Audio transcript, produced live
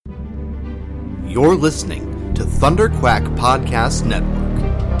You're listening to Thunderquack Podcast Network.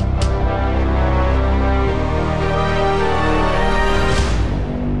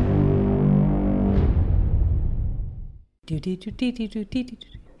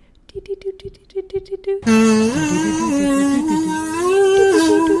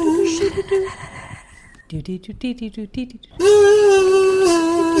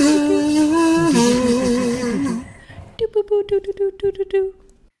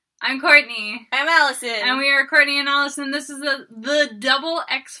 I'm Courtney. I'm Alison. And we are Courtney and Alison. This is the Double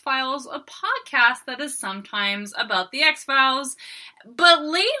X-Files, a podcast that is sometimes about the X-Files, but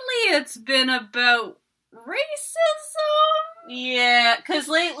lately it's been about racism. Yeah, because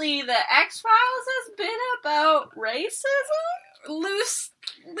lately the X-Files has been about racism?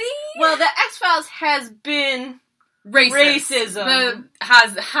 Loosely? Well, the X-Files has been racism.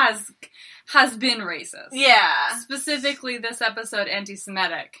 Has been racist. Yeah. Specifically, this episode,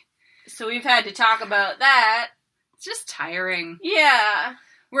 anti-Semitic. So we've had to talk about that. It's just tiring. Yeah.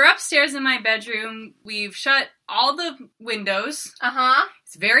 We're upstairs in my bedroom. We've shut all the windows. Uh-huh.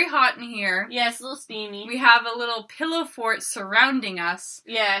 It's very hot in here. Yes, a little steamy. We have a little pillow fort surrounding us.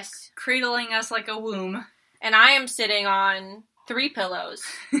 Yes. Cradling us like a womb. And I am sitting on 3 pillows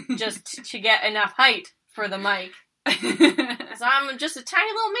just to get enough height for the mic. So I'm just a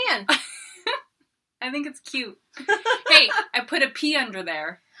tiny little man. I think it's cute. Hey, I put a pea under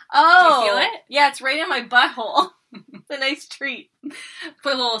there. Oh. Do you feel it? Yeah, it's right in my butthole. It's a nice treat.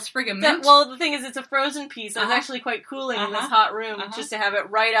 Put a little sprig of mint. Well, the thing is, it's a frozen pea, so it's actually quite cooling in this hot room, just to have it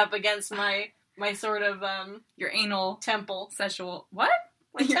right up against my sort of, your anal temple. Sexual... What?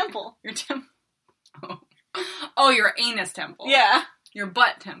 My temple. Your temple. Oh, your anus temple. Yeah. Your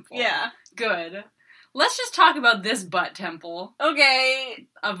butt temple. Yeah. Good. Let's just talk about this butt temple. Okay.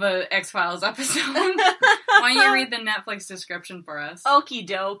 Of a X-Files episode. Why don't you read the Netflix description for us? Okie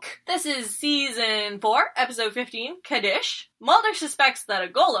doke. This is season 4, episode 15, Kaddish. Mulder suspects that a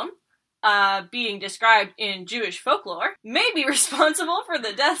golem, being described in Jewish folklore, may be responsible for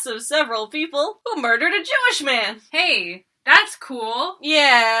the deaths of several people who murdered a Jewish man. Hey, that's cool.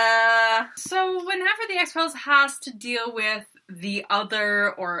 Yeah. So whenever the X-Files has to deal with the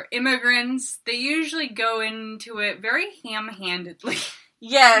other or immigrants, they usually go into it very ham-handedly.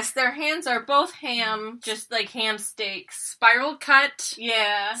 Yes, their hands are both ham, just like ham steaks. Spiral cut.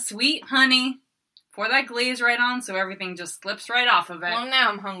 Yeah. Sweet honey. Pour that glaze right on so everything just slips right off of it. Well, now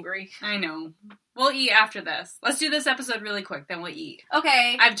I'm hungry. I know. We'll eat after this. Let's do this episode really quick, then we'll eat.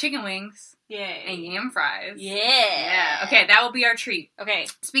 Okay. I have chicken wings. Yay. And yam fries. Yeah. Okay, that will be our treat. Okay.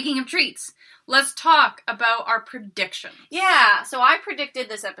 Speaking of treats, let's talk about our predictions. Yeah, so I predicted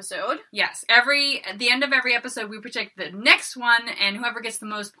this episode. Yes, at the end of every episode, we predict the next one, and whoever gets the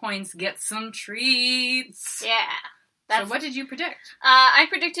most points gets some treats. Yeah. So what did you predict? I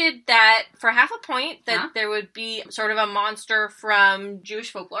predicted that for half a point that there would be sort of a monster from Jewish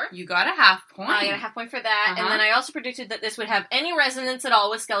folklore. You got a half point. I got a half point for that. And then I also predicted that this would have any resonance at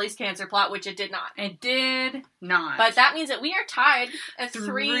all with Scully's cancer plot, which it did not. It did not. But that means that we are tied at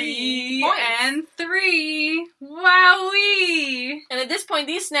 3 points. And 3. Wowee! And at this point,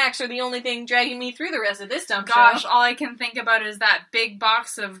 these snacks are the only thing dragging me through the rest of this dump Gosh, show. all I can think about is that big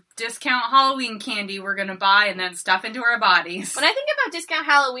box of discount Halloween candy we're gonna buy and then stuff into our bodies. When I think about discount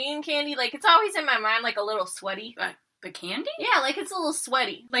Halloween candy, like, it's always in my mind, like, a little sweaty. The candy? Yeah, like, it's a little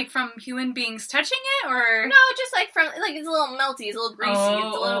sweaty. Like from human beings touching it, or? No, just like it's a little melty, it's a little greasy,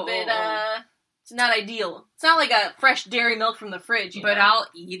 it's a little bit, it's not ideal. It's not like a fresh dairy milk from the fridge, you know? I'll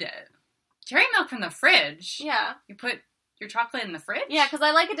eat it. Dairy milk from the fridge? Yeah. You put your chocolate in the fridge? Yeah, because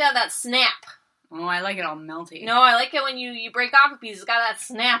I like it to have that snap. Oh, I like it all melty. No, I like it when you break off a piece. It's got that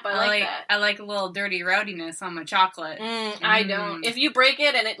snap. I like that. I like a little dirty rowdiness on my chocolate. I don't. If you break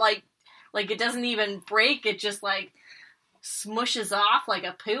it and it like it doesn't even break, it just like smushes off like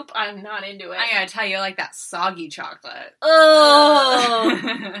a poop, I'm not into it. I gotta tell you, I like that soggy chocolate.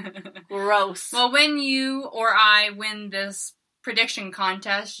 Oh, gross. Well, when you or I win this prediction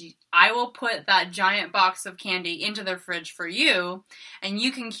contest, I will put that giant box of candy into the fridge for you, and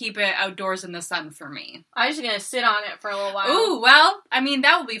you can keep it outdoors in the sun for me. I'm just gonna sit on it for a little while. Ooh, well, I mean,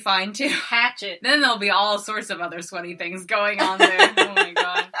 that will be fine, too. Hatch it. Then there'll be all sorts of other sweaty things going on there. Oh my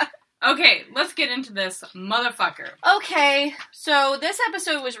god. Okay, let's get into this motherfucker. Okay, so this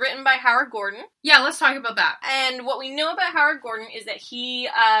episode was written by Howard Gordon. Yeah, let's talk about that. And what we know about Howard Gordon is that he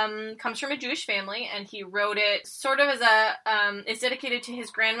comes from a Jewish family, and he wrote it sort of as it's dedicated to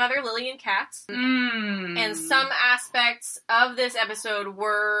his grandmother, Lillian Katz. And some aspects of this episode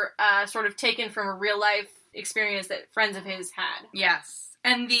were sort of taken from a real-life experience that friends of his had. Yes.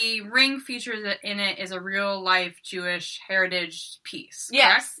 And the ring featured in it is a real-life Jewish heritage piece, correct?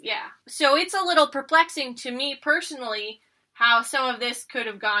 Yes, yeah. So it's a little perplexing to me personally how some of this could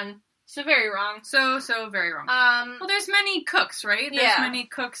have gone so very wrong. So very wrong. Well, there's many cooks, right? There's many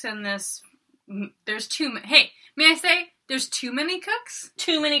cooks in this. There's hey, may I say, there's too many cooks?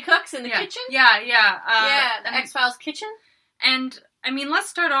 Too many cooks in the kitchen? Yeah. The X-Files kitchen? And, I mean, let's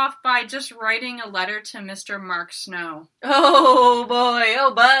start off by just writing a letter to Mr. Mark Snow. Oh, boy.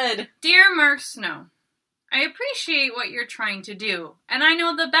 Oh, bud. Dear Mark Snow, I appreciate what you're trying to do, and I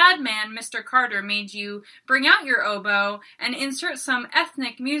know the bad man, Mr. Carter, made you bring out your oboe and insert some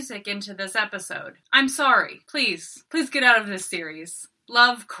ethnic music into this episode. I'm sorry. Please get out of this series.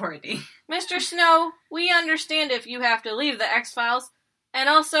 Love, Courtney. Mr. Snow, we understand if you have to leave the X-Files, and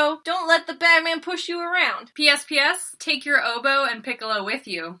also, don't let the bad man push you around. P.S. Take your oboe and piccolo with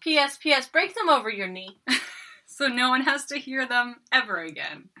you. P.S. Break them over your knee. So no one has to hear them ever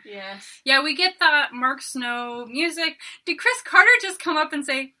again. Yes. Yeah, we get that Mark Snow music. Did Chris Carter just come up and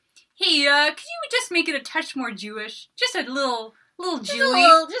say, hey, could you just make it a touch more Jewish? Just a little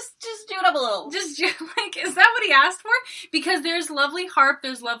Jewy. Just do it up a little. Just, like, is that what he asked for? Because there's lovely harp,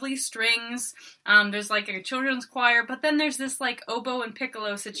 there's lovely strings, there's, like, a children's choir, but then there's this, like, oboe and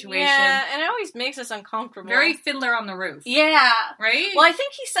piccolo situation. Yeah, and it always makes us uncomfortable. Very Fiddler on the Roof. Yeah. Right? Well, I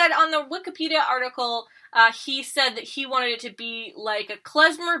think he said on the Wikipedia article, he said that he wanted it to be like a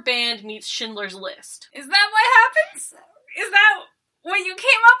klezmer band meets Schindler's List. Is that what happens? Is that what you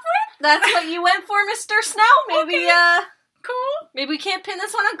came up with? That's what you went for, Mr. Snow? Maybe, okay. Cool. Maybe we can't pin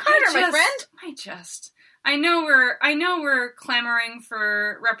this one on Carter, my friend. I know we're clamoring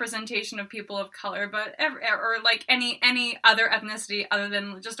for representation of people of color, but or like any other ethnicity other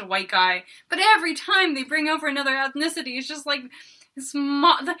than just a white guy. But every time they bring over another ethnicity, it's just like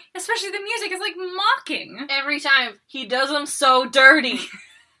especially the music is like mocking. Every time he does them so dirty.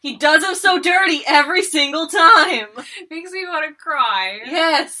 He does them so dirty every single time. Makes me want to cry.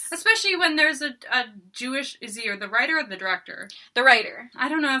 Yes. Especially when there's a Jewish... Is he the writer or the director? The writer. I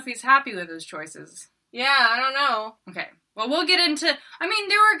don't know if he's happy with his choices. Yeah, I don't know. Okay. Well, we'll get into... I mean,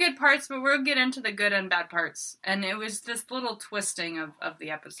 there were good parts, but we'll get into the good and bad parts. And it was this little twisting of the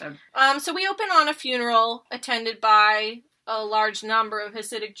episode. So we open on a funeral attended by a large number of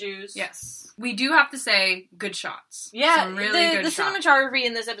Hasidic Jews. Yes. We do have to say, good shots. Yeah, some really good the shots. cinematography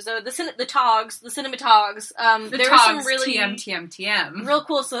in this episode, the cinematogs, there was some really TM. real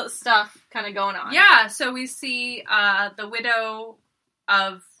cool stuff kind of going on. Yeah, so we see the widow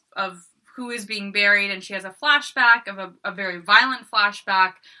of who is being buried, and she has a flashback of a very violent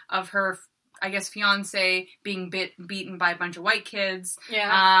flashback of her, I guess, fiance being beaten by a bunch of white kids.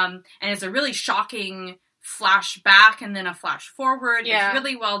 Yeah. And it's a really shocking flash back and then a flash forward. Yeah. It's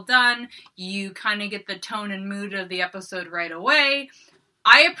really well done. You kind of get the tone and mood of the episode right away.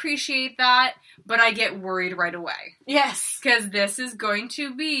 I appreciate that, but I get worried right away. Yes. Because this is going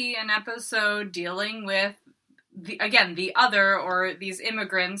to be an episode dealing with, the other, or these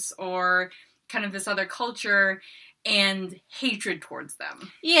immigrants, or kind of this other culture, and hatred towards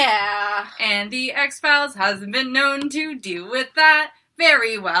them. Yeah. And the X-Files hasn't been known to deal with that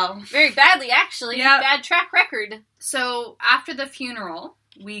very well. Very badly, actually. Yep. Bad track record. So, after the funeral,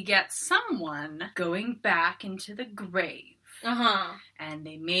 we get someone going back into the grave. Uh-huh. And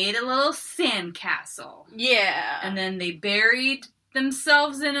they made a little sandcastle. Yeah. And then they buried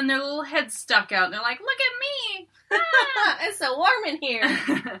themselves in and their little heads stuck out. And they're like, look at me! Ah! It's so warm in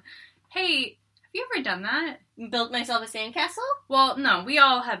here. Hey, have you ever done that? Built myself a sandcastle? Well, no, we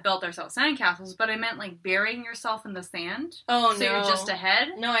all have built ourselves sandcastles, but I meant like burying yourself in the sand. Oh, so you're just a head?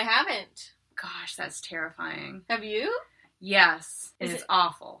 No, I haven't. Gosh, that's terrifying. Have you? Yes. It's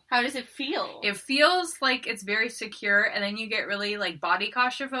awful. How does it feel? It feels like it's very secure, and then you get really, like, body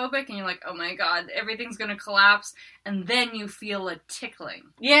claustrophobic, and you're like, oh my god, everything's gonna collapse, and then you feel a tickling.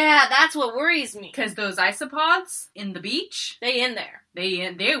 Yeah, that's what worries me. Because those isopods in the beach... They in there.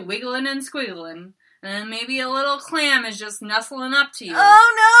 They're wiggling and squiggling, and then maybe a little clam is just nuzzling up to you.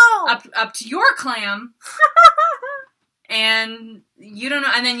 Oh no! Up to your clam. And you don't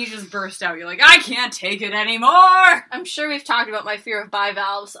know, and then you just burst out. You're like, I can't take it anymore! I'm sure we've talked about my fear of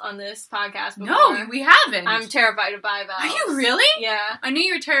bivalves on this podcast before. No, we haven't. I'm terrified of bivalves. Are you really? Yeah. I knew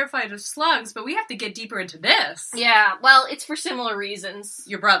you were terrified of slugs, but we have to get deeper into this. Yeah, well, it's for similar reasons.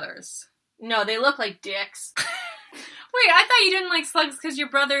 Your brothers. No, they look like dicks. Wait, I thought you didn't like slugs because your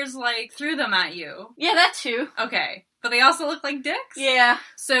brothers, like, threw them at you. Yeah, that too. Okay. But they also look like dicks? Yeah.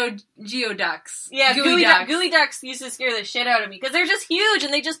 So, geoducks. Yeah, gooey ducks. Gooey ducks used to scare the shit out of me, because they're just huge,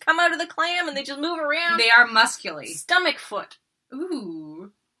 and they just come out of the clam, and they just move around. They are muscular. Stomach foot.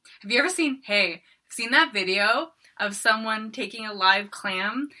 Ooh. Have you ever seen that video of someone taking a live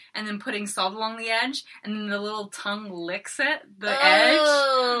clam and then putting salt along the edge, and then the little tongue licks it, the edge.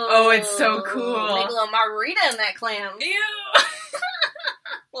 Oh, it's so cool. Make a little margarita in that clam. Ew!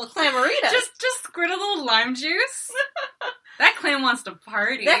 Little clam-marita. Just squirt a little lime juice. That clam wants to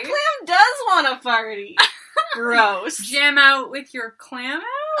party. That clam does want to party. Gross. Jam out with your clam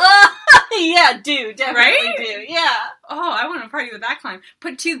out? Yeah, definitely right? do. Yeah. Oh, I want to party with that clam.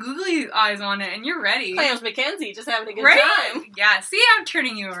 Put 2 googly eyes on it and you're ready. Clams Mackenzie, just having a good right? time. Yeah, see, I'm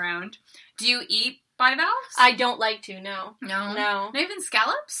turning you around. Do you eat bivalves? I don't like to, no. No? No. Not even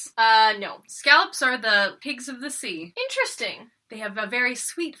scallops? No. Scallops are the pigs of the sea. Interesting. They have a very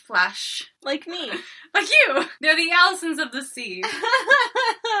sweet flesh. Like me. Like you! They're the Alisons of the sea.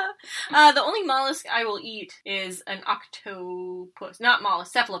 The only mollusk I will eat is an octopus. Not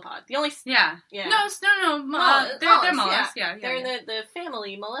mollusk, cephalopod. The only... Yeah. Yeah. No. They're mollusks. Yeah. They're in the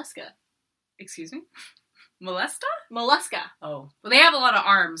family Mollusca. Excuse me? Molesta? Mollusca. Oh. Well, they have a lot of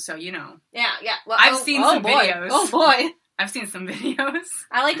arms, so you know. Yeah. Well, I've seen some videos. Oh, boy. I've seen some videos.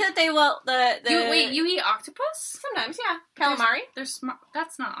 I like that they will... You eat octopus? Sometimes, yeah. Calamari. They're smart.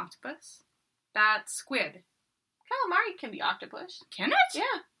 That's not octopus. That's squid. Calamari can be octopus. Can it?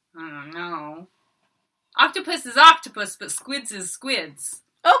 Yeah. I don't know. Octopus is octopus, but squids is squids.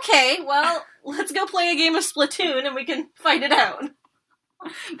 Okay, well, let's go play a game of Splatoon and we can fight it out.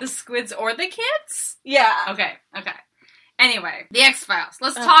 The squids or the kids? Yeah. Okay. Anyway, the X-Files.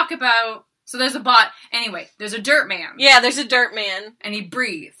 Let's talk about... So there's a bot. Anyway, there's a dirt man. Yeah, there's a dirt man. And he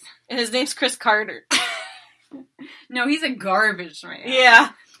breathes. And his name's Chris Carter. No, he's a garbage man. Yeah.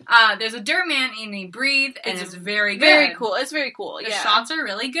 There's a dirt man and he breathes, and it's very good. Very cool. It's very cool, The shots are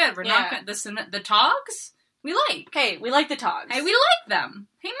really good. We're not good. The togs, we like. Hey, we like the togs. Hey, we like them.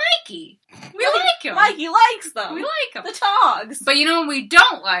 Hey, Mikey. We like him. Mikey likes them. We like them. The togs. But you know what we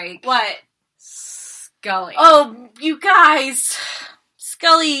don't like? What? Scully. Oh, you guys.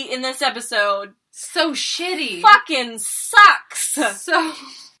 Scully in this episode. So shitty. Fucking sucks. So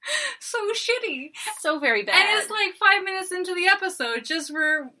shitty. So very bad. And it's like 5 minutes into the episode, just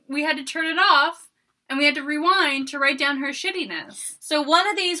where we had to turn it off, and we had to rewind to write down her shittiness. So what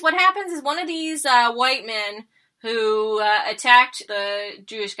happens is one of these white men who attacked the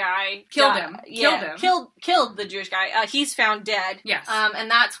Jewish guy. Killed him. Killed the Jewish guy. He's found dead. Yes.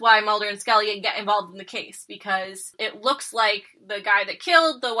 And that's why Mulder and Scully get involved in the case, because it looks like the guy that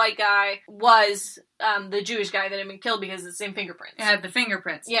killed the white guy was the Jewish guy that had been killed because it's the same fingerprints. It had the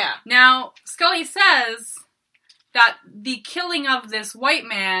fingerprints. Yeah. Now, Scully says that the killing of this white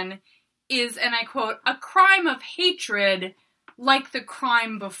man is, and I quote, a crime of hatred like the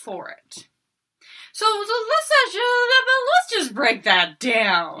crime before it. So let's just break that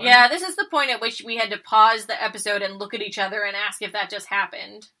down. Yeah, this is the point at which we had to pause the episode and look at each other and ask if that just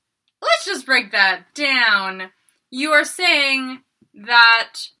happened. Let's just break that down. You are saying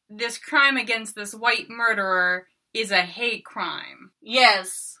that this crime against this white murderer is a hate crime.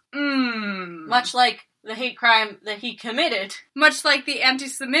 Yes. Much Much like the hate crime that he committed. Much like the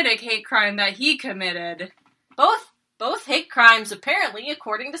anti-Semitic hate crime that he committed. Both hate crimes, apparently,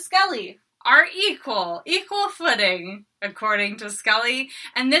 according to Scully, are equal footing, according to Scully,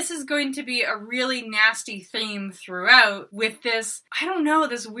 and this is going to be a really nasty theme throughout with this, I don't know,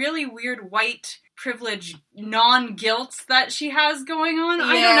 this really weird white privilege non-guilt that she has going on. Yeah.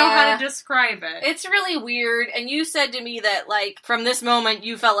 I don't know how to describe it. It's really weird, and you said to me that, like, from this moment,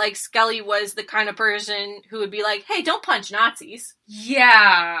 you felt like Scully was the kind of person who would be like, hey, don't punch Nazis.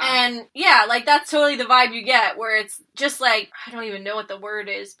 Yeah. And, yeah, like, that's totally the vibe you get, where it's just like, I don't even know what the word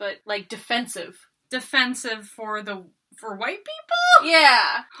is, but, like, defensive. Defensive for white people?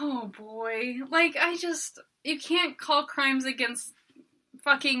 Yeah. Oh, boy. Like, you can't call crimes against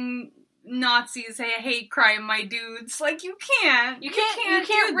fucking Nazis a hate crime, my dudes. Like, you can't. You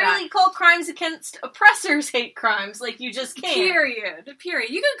can't really call crimes against oppressors hate crimes. Like, you just can't. Period.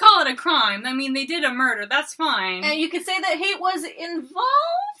 You can call it a crime. I mean, they did a murder. That's fine. And you could say that hate was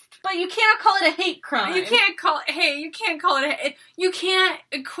involved, but you can't call it a hate crime. You can't call it you can't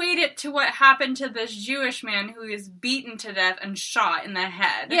equate it to what happened to this Jewish man who is beaten to death and shot in the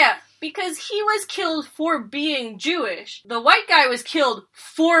head. Yeah. Because he was killed for being Jewish. The white guy was killed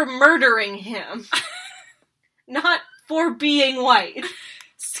for murdering him. Not for being white.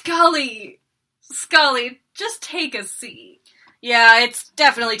 Scully, just take a seat. Yeah, it's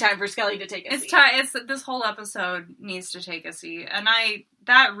definitely time for Scully to take a seat. This whole episode needs to take a seat. And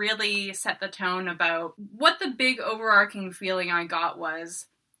that really set the tone about what the big overarching feeling I got was,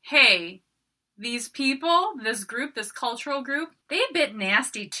 hey, these people, this group, this cultural group, they a bit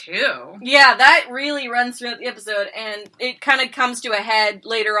nasty too. Yeah, that really runs throughout the episode, and it kind of comes to a head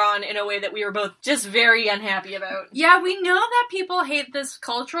later on in a way that we were both just very unhappy about. Yeah, we know that people hate this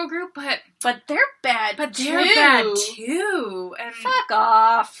cultural group, but they're bad they're bad too. And fuck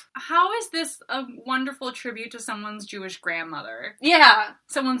off. how is this a wonderful tribute to someone's Jewish grandmother? Yeah.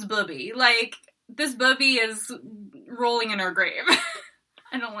 Someone's booby. Like, this booby is rolling in her grave.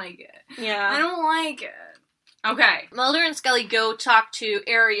 I don't like it. Yeah. I don't like it. Okay. Mulder and Scully go talk to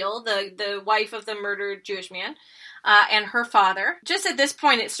Ariel, the wife of the murdered Jewish man, and her father. Just at this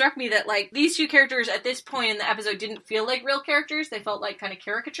point, it struck me that, like, these two characters at this point in the episode didn't feel like real characters. They felt like kind of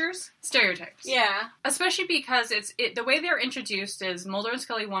caricatures. Stereotypes. Yeah. Especially because the way they're introduced is Mulder and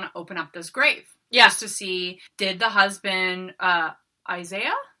Scully want to open up this grave. Yeah. Just to see, did the husband, Isaac.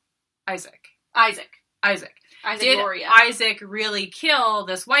 Did Gloria. Isaac really kill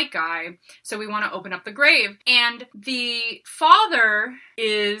this white guy? So we want to open up the grave. And the father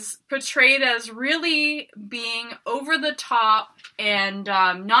is portrayed as really being over the top and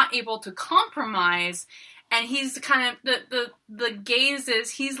not able to compromise. And he's kind of, the gaze is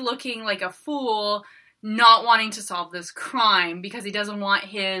he's looking like a fool, not wanting to solve this crime because he doesn't want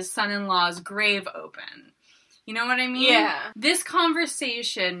his son-in-law's grave open. You know what I mean? Yeah. This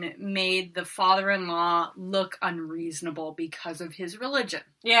conversation made the father-in-law look unreasonable because of his religion.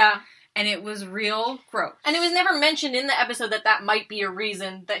 Yeah. And it was real gross. And it was never mentioned in the episode that might be a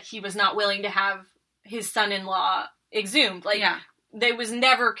reason that he was not willing to have his son-in-law exhumed. Like, yeah. It was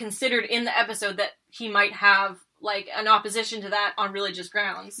never considered in the episode that he might have, like, an opposition to that on religious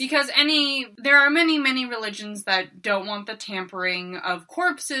grounds. Because there are many, many religions that don't want the tampering of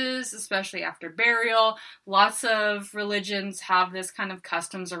corpses, especially after burial. Lots of religions have this kind of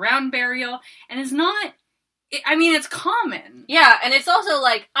customs around burial, and it's common. Yeah, and it's also,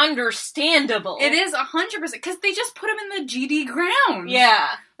 like, understandable. It is 100%, because they just put him in the GD ground.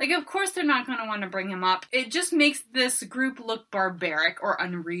 Yeah. Like, of course they're not going to want to bring him up. It just makes this group look barbaric or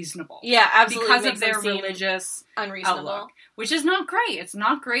unreasonable. Yeah, absolutely. Because of their religious unreasonable outlook. Which is not great. It's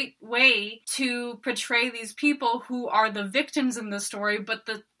not a great way to portray these people who are the victims in the story, but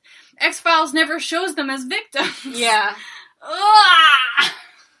the X-Files never shows them as victims. Yeah. Ugh!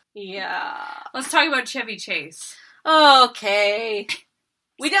 Yeah. Let's talk about Chevy Chase. Okay.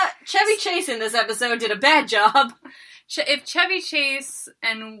 Chevy Chase in this episode did a bad job. If Chevy Chase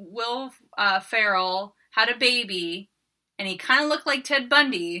and Will Ferrell had a baby, and he kind of looked like Ted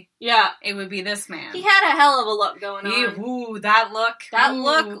Bundy, yeah, it would be this man. He had a hell of a look going on. Ooh, that look.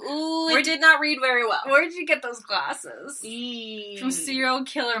 It did not read very well. Where'd you get those glasses? From Serial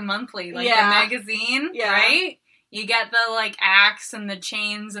Killer Monthly, like the magazine, right? You get the, like, axe and the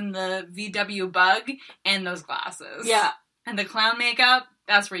chains and the VW bug and those glasses. Yeah. And the clown makeup,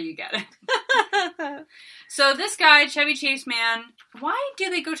 that's where you get it. So this guy, Chevy Chase man, why do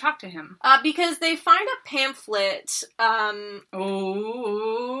they go talk to him? Because they find a pamphlet,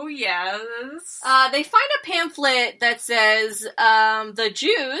 Oh, yes. They find a pamphlet that says, the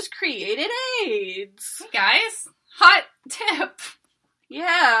Jews created AIDS. Hey guys, hot tip.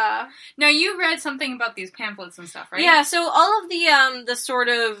 Yeah. Now, you read something about these pamphlets and stuff, right? Yeah, so all of the sort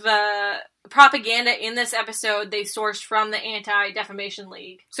of, propaganda in this episode they sourced from the Anti-Defamation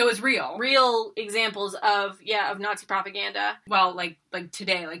League. So it's real. Real examples of Nazi propaganda. Well, like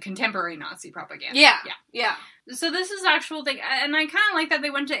today, like contemporary Nazi propaganda. Yeah. So this is actual thing, and I kind of like that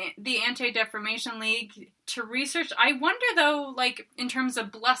they went to the Anti-Defamation League to research. I wonder, though, like, in terms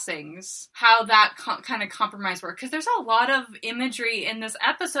of blessings, how that kind of compromise works. Because there's a lot of imagery in this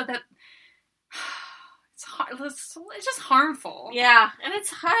episode that... It's just harmful. Yeah, and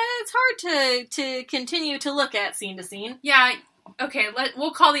it's hard to continue to look at scene to scene. Yeah, okay,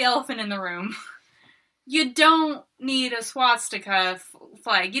 we'll call the elephant in the room. You don't need a swastika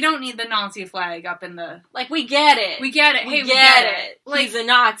flag. You don't need the Nazi flag up in the... Like, we get it. We get it. We get it. Like, he's a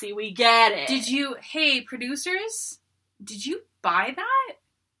Nazi. We get it. Hey, producers, did you buy that?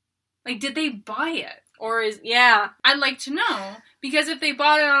 Like, did they buy it? Or I'd like to know, because if they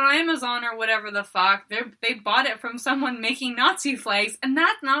bought it on Amazon or whatever the fuck, they bought it from someone making Nazi flags, and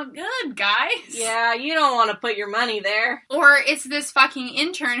that's not good, guys. Yeah, you don't want to put your money there. Or it's this fucking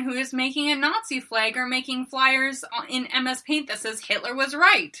intern who is making a Nazi flag or making flyers in MS Paint that says Hitler was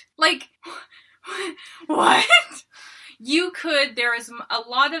right. Like, what? There is a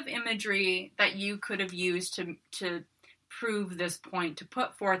lot of imagery that you could have used to prove this point, to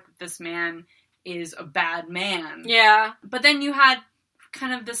put forth that this man is a bad man. Yeah. But then you had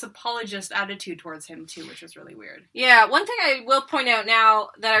kind of this apologist attitude towards him, too, which was really weird. Yeah, one thing I will point out now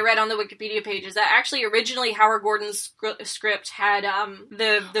that I read on the Wikipedia page is that actually originally Howard Gordon's script had,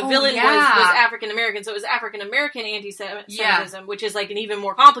 the villain was African-American, so it was African-American anti-Semitism, which is, like, an even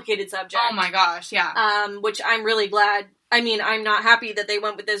more complicated subject. Oh my gosh, yeah. Which I'm really glad. I mean, I'm not happy that they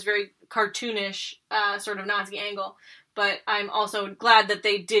went with this very cartoonish sort of Nazi angle, but I'm also glad that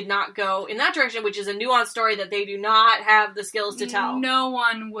they did not go in that direction, which is a nuanced story that they do not have the skills to tell. No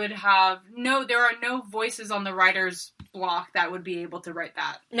one would have... there are no voices on the writer's block that would be able to write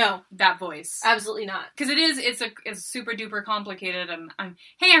that. No. That voice. Absolutely not. Because it's super duper complicated, and I'm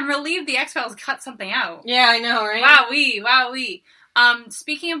relieved the X-Files cut something out. Yeah, I know, right? Wowee.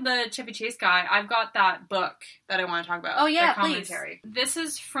 Speaking of the Chevy Chase guy, I've got that book that I want to talk about. Oh yeah, commentary. Please. This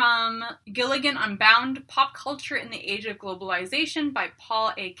is from Gilligan Unbound, Pop Culture in the Age of Globalization by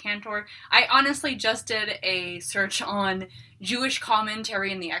Paul A. Cantor. I honestly just did a search on Jewish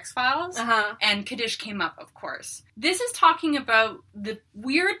commentary in the X-Files, and Kaddish came up, of course. This is talking about the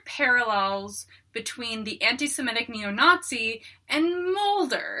weird parallels between the anti-Semitic neo-Nazi and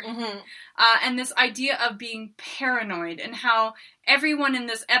Mulder. And this idea of being paranoid, and how everyone in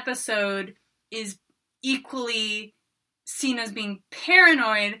this episode is equally seen as being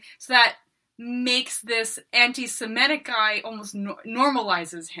paranoid, so that makes this anti-Semitic guy almost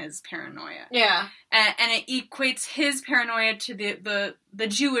normalizes his paranoia. Yeah. And it equates his paranoia to the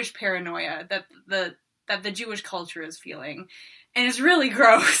Jewish paranoia that the Jewish culture is feeling. And it's really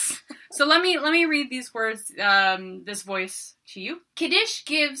gross. So let me read these words, this voice to you. Kaddish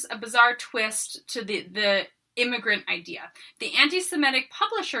gives a bizarre twist to the immigrant idea. The anti-Semitic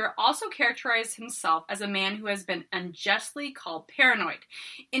publisher also characterized himself as a man who has been unjustly called paranoid.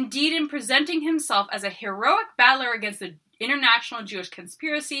 Indeed, in presenting himself as a heroic battler against the international Jewish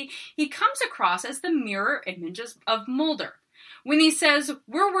conspiracy, he comes across as the mirror images of Mulder. When he says,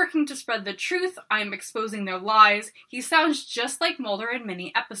 "We're working to spread the truth, I'm exposing their lies," he sounds just like Mulder in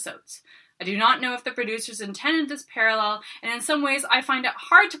many episodes. I do not know if the producers intended this parallel, and in some ways I find it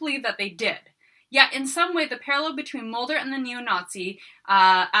hard to believe that they did. Yet, in some way, the parallel between Mulder and the neo-Nazi,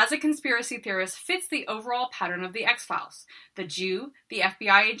 as a conspiracy theorist, fits the overall pattern of the X-Files. The Jew, the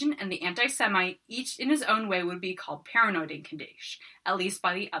FBI agent, and the anti-Semite, each in his own way, would be called paranoid in Kaddish, at least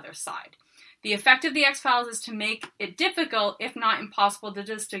by the other side. The effect of the X-Files is to make it difficult, if not impossible, to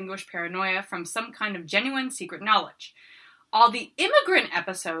distinguish paranoia from some kind of genuine secret knowledge. All the immigrant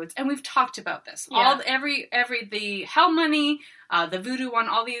episodes, and we've talked about this, the Hell Money, the Voodoo one,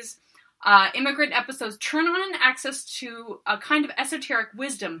 all these immigrant episodes turn on an access to a kind of esoteric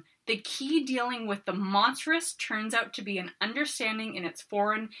wisdom. The key dealing with the monstrous turns out to be an understanding in its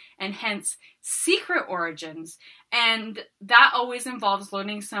foreign and hence secret origins, and that always involves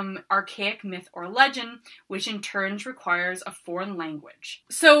learning some archaic myth or legend, which in turn requires a foreign language.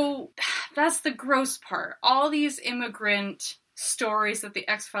 So that's the gross part. All these immigrant stories that the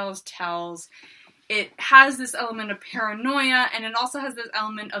X-Files tells, it has this element of paranoia, and it also has this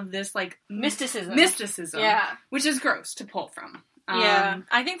element of this, like, mysticism, which is gross to pull from.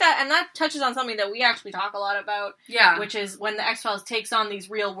 I think that touches on something that we actually talk a lot about, which is when the X-Files takes on these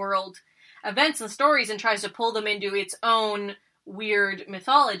real-world events and stories and tries to pull them into its own weird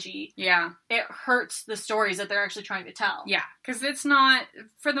mythology, it hurts the stories that they're actually trying to tell. Yeah, because it's not,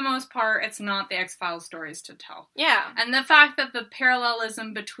 for the most part, it's not the X-Files stories to tell. Yeah. And the fact that the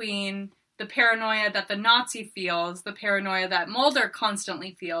parallelism between the paranoia that the Nazi feels, the paranoia that Mulder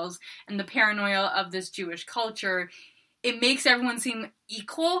constantly feels, and the paranoia of this Jewish culture, it makes everyone seem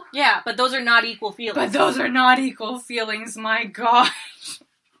equal. Yeah, but those are not equal feelings. My gosh.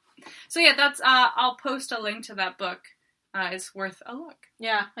 So yeah, that's, I'll post a link to that book. It's worth a look.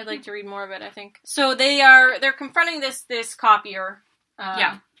 Yeah, I'd like to read more of it, I think. So they're confronting this copier.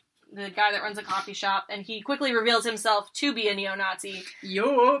 The guy that runs a coffee shop, and he quickly reveals himself to be a neo-Nazi.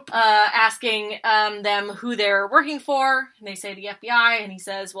 Yup. Asking them who they're working for, and they say the FBI, and he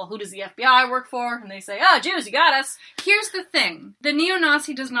says, well, who does the FBI work for? And they say, Jews, you got us. Here's the thing. The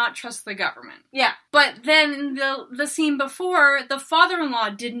neo-Nazi does not trust the government. Yeah. But then the scene before, the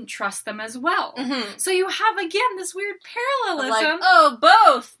father-in-law didn't trust them as well. Mm-hmm. So you have, again, this weird parallelism. Like,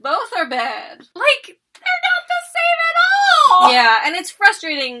 both are bad. Like, they're not the same at all! Yeah, and it's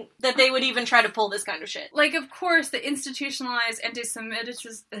frustrating that they would even try to pull this kind of shit. Like, of course, the institutionalized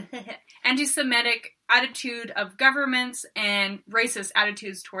anti-Semitic attitude of governments and racist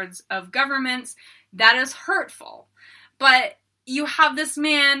attitudes of governments, that is hurtful. But you have this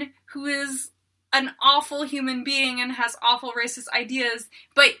man who is an awful human being and has awful racist ideas,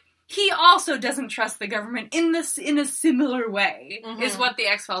 but he also doesn't trust the government in a similar way, is what the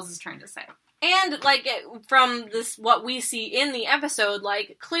X-Files is trying to say. And, like, from this, what we see in the episode,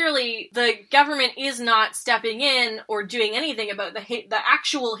 like, clearly the government is not stepping in or doing anything about the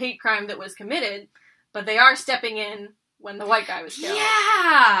actual hate crime that was committed, but they are stepping in when the white guy was killed.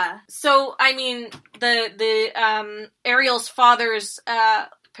 Yeah! So, I mean, the Ariel's father's,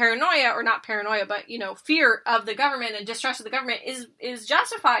 paranoia, or not paranoia, but, you know, fear of the government and distrust of the government is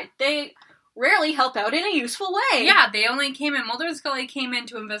justified. They rarely help out in a useful way. Yeah, they only came in, Mulder and Scully came in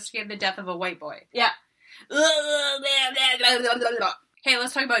to investigate the death of a white boy. Yeah. Hey,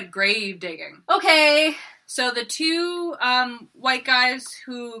 let's talk about grave digging. Okay. So the two white guys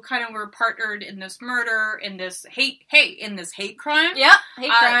who kind of were partnered in this murder, in this hate crime. Yeah,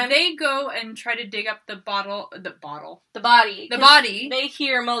 hate crime. They go and try to dig up the body. The body. They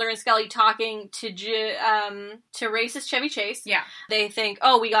hear Mulder and Scully talking to racist Chevy Chase. Yeah. They think,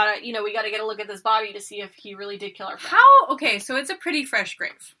 oh, we gotta get a look at this body to see if he really did kill our friend. Okay, so it's a pretty fresh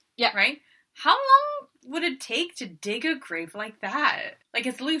grave. Yeah. Right? How long would it take to dig a grave like that? Like,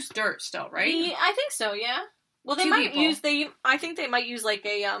 it's loose dirt still, right? I think so, yeah. Well, I think they might use, like,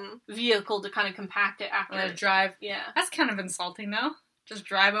 a vehicle to kind of compact it after. Drive. Yeah. That's kind of insulting, though. Just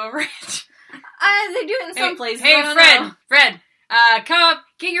drive over it. They do it in some places. Hey, Fred, come up,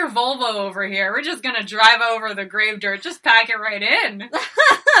 get your Volvo over here. We're just gonna drive over the grave dirt. Just pack it right in.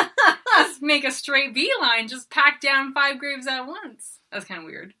 Just make a straight beeline. Just pack down 5 graves at once. That's kind of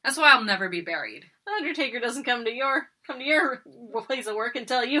weird. That's why I'll never be buried. The Undertaker doesn't come to your place of work and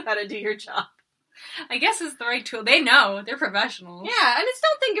tell you how to do your job. I guess it's the right tool. They know. They're professionals. Yeah, and just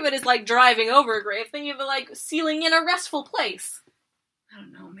don't think of it as, like, driving over a grave. Think of it like sealing in a restful place. I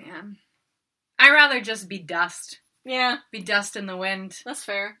don't know, man. I'd rather just be dust. Yeah. Be dust in the wind. That's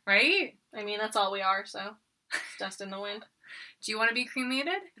fair. Right? I mean, that's all we are, so. It's dust in the wind. Do you want to be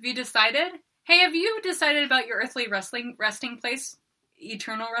cremated? Have you decided? Hey, have you decided about your earthly resting place?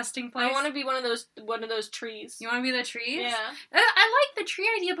 Eternal resting place? I want to be one of those trees. You want to be the trees? Yeah. I like the tree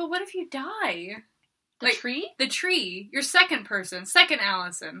idea, but what if you die? The tree? The tree. Your second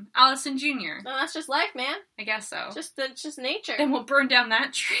Alison. Alison Jr. No, that's just life, man. I guess so. It's just nature. Then we'll burn down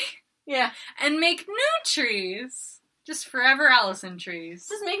that tree. Yeah. And make new trees. Just forever Alison trees.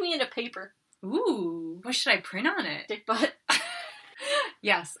 Just make me into paper. Ooh. What should I print on it? Dick butt.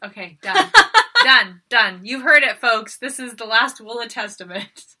 Yes. Okay. Done. Done. You've heard it, folks. This is the last will and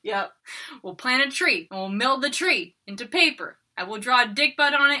testament. Yep. We'll plant a tree, and we'll mill the tree into paper. I will draw a dick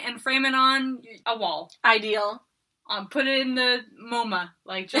butt on it and frame it on a wall. Ideal. Put it in the MoMA.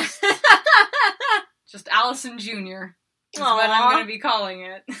 Like, just Alison Jr. is what I'm going to be calling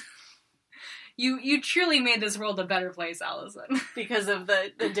it. You truly made this world a better place, Alison. Because of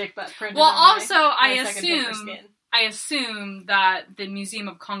the dick butt printed well, on also, I assume that the Museum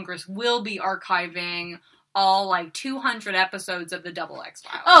of Congress will be archiving all, like, 200 episodes of the Double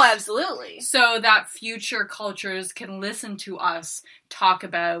X-Files. Oh, absolutely. So that future cultures can listen to us talk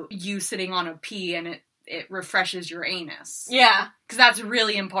about you sitting on a pee and it refreshes your anus. Yeah. Because that's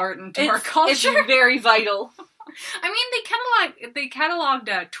really important to our culture. It's very vital. I mean, they cataloged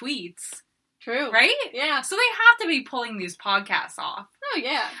tweets. True. Right? Yeah. So they have to be pulling these podcasts off. Oh,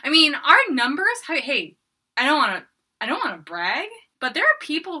 yeah. I mean, our numbers, hey, I don't want to brag, but there are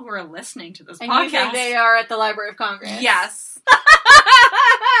people who are listening to this podcast. And you think they are at the Library of Congress? Yes.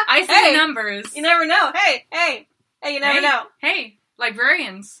 I see numbers. You never know. Hey, you never know. Hey,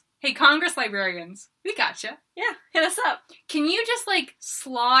 librarians. Hey, Congress librarians. We gotcha. Yeah, hit us up. Can you just, like,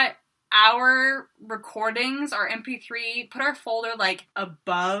 slot our recordings, our MP3, put our folder, like,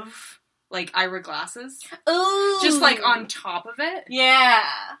 above, like, Ira Glasses? Ooh. Just, like, on top of it? Yeah.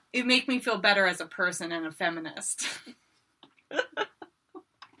 It'd make me feel better as a person and a feminist.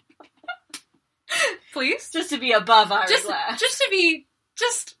 Please? Just to be above Ira Glass. Just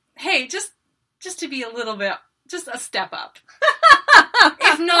to be a little bit, just a step up.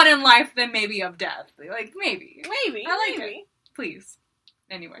 If not in life, then maybe of death. Like, maybe. Maybe. I like it. Please.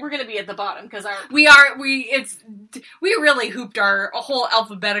 Anyway. We're gonna be at the bottom, because we really hooped a whole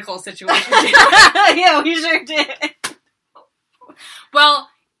alphabetical situation. Yeah, we sure did. Well,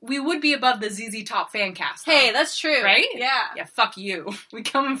 we would be above the ZZ Top fan cast. Though. Hey, that's true. Right? Yeah. Yeah, fuck you. We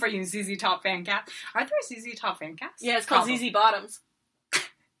coming for you, ZZ Top fan cast. Are there ZZ Top fan casts? Yeah, it's called ZZ Bottoms.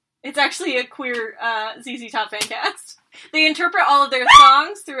 It's actually a queer ZZ Top fan cast. They interpret all of their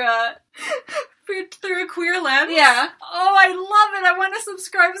songs through a queer lens? Yeah. Oh, I love it. I want to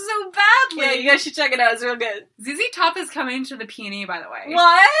subscribe so badly. Yeah, you guys should check it out. It's real good. ZZ Top is coming to the P&E, by the way.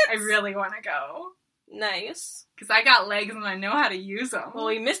 What? I really want to go. Nice. Because I got legs and I know how to use them. Well,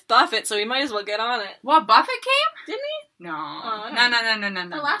 we missed Buffett, so we might as well get on it. What, Buffett came? Didn't he? No. Oh,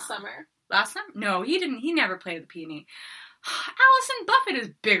 No. Oh, last summer. Last time? No, he didn't. He never played the P&E. Allison, Buffett is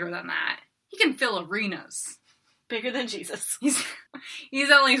bigger than that. He can fill arenas. Bigger than Jesus. He's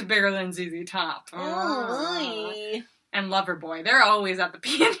at least bigger than ZZ Top. Oh, and Loverboy. They're always at the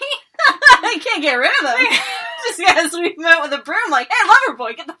peony. I can't get rid of them. Just gotta sweep them out with a broom like, hey,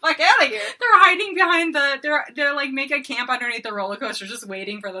 Loverboy, get the fuck out of here. They're hiding behind they're like, make a camp underneath the roller coaster just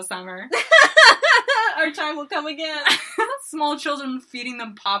waiting for the summer. Our time will come again. Small children feeding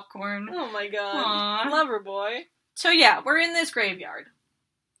them popcorn. Oh my god. Aww. Loverboy. So yeah, we're in this graveyard.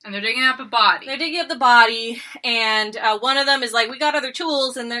 And they're digging up a body. They're digging up the body, and one of them is like, we got other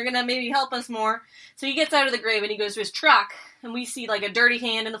tools, and they're gonna maybe help us more. So he gets out of the grave, and he goes to his truck, and we see, like, a dirty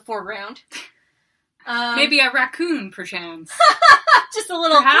hand in the foreground. Maybe a raccoon, perchance. Just a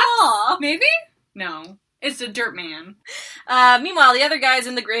little claw. Maybe? No. It's a dirt man. Meanwhile, the other guy's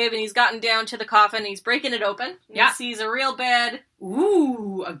in the grave, and he's gotten down to the coffin, and he's breaking it open. Yeah. He sees a real bed.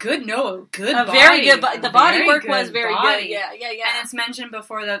 Ooh, a good body. Very good body. The body work was very good. Yeah. And it's mentioned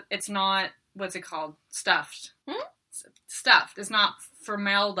before that it's not, what's it called? Stuffed. Hmm? Stuffed. It's not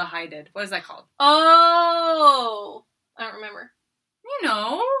formaldehyded. What is that called? Oh! I don't remember. You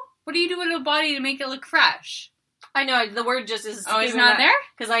know. What do you do with a body to make it look fresh? I know, the word just is... Oh, it's not there?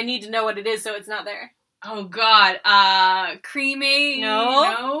 Because I need to know what it is, so it's not there. Oh, God. Cremate?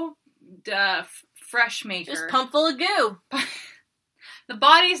 No. Fresh maker. Just pump full of goo. The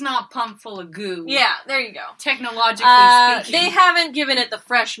body's not pumped full of goo. Yeah, there you go. Technologically speaking. They haven't given it the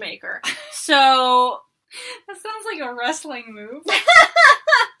fresh maker. So... That sounds like a wrestling move.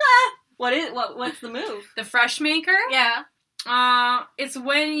 What's the move? The fresh maker? Yeah. It's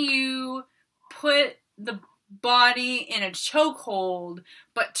when you put the body in a chokehold,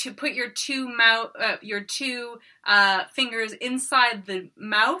 but to put your two fingers inside the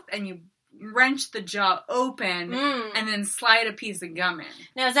mouth, and you wrench the jaw open, and then slide a piece of gum in.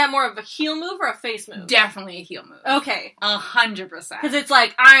 Now, is that more of a heel move or a face move? Definitely a heel move. Okay. 100%. Because it's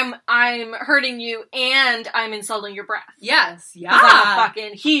like, I'm hurting you and I'm insulting your breath. Yes, yeah. Because I'm a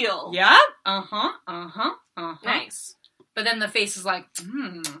fucking heel. Yep. Nice. But then the face is like,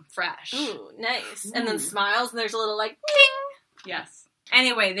 fresh. Ooh, nice. Ooh. And then smiles, and there's a little like, ding! Yes.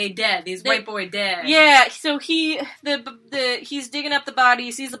 Anyway, they dead. White boy dead. Yeah, so he's digging up the body,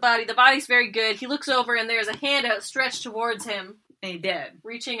 he sees the body's very good, he looks over, and there's a hand outstretched towards him. And he dead.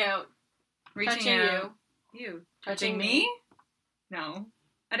 Reaching out. Touching out. You. Touching me? No.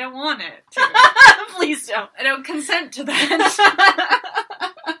 I don't want it. Please don't. I don't consent to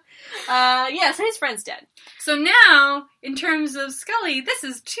that. So his friend's dead. So now, in terms of Scully, this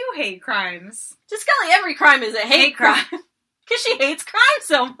is 2 hate crimes. To Scully, every crime is a hate crime. Because she hates crime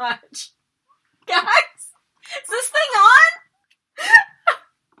so much. Guys, is this thing on?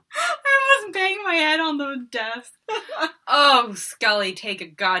 I almost banged my head on the desk. Oh, Scully, take a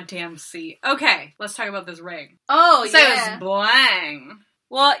goddamn seat. Okay, let's talk about this ring. Oh, so yeah. It's blang.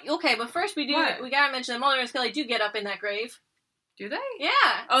 Well, okay, but first we What? gotta mention that Mulder and Scully do get up in that grave. Do they? Yeah.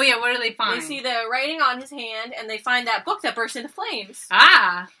 Oh, yeah, what do they find? They see the writing on his hand, and they find that book that burst into flames.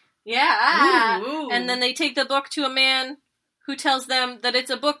 Ah. Yeah. Ooh. And then they take the book to a man who tells them that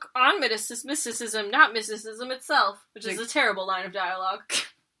it's a book on mysticism, not mysticism itself, which is a terrible line of dialogue.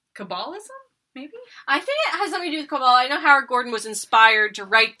 Kabbalism? Maybe? I think it has something to do with Kabbalah. I know Howard Gordon was inspired to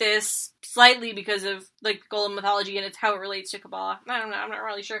write this slightly because of, like, Golem mythology, and it's how it relates to Kabbalah. I don't know, I'm not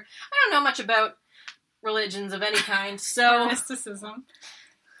really sure. I don't know much about religions of any kind, so... Mysticism.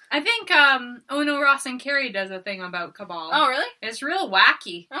 I think, Ono, Ross, and Carrie does a thing about Kabbalah. Oh, really? It's real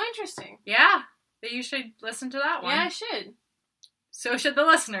wacky. Oh, interesting. Yeah. You should listen to that one. Yeah, I should. So should the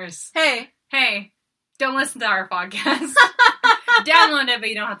listeners. Hey, don't listen to our podcast. Download it, but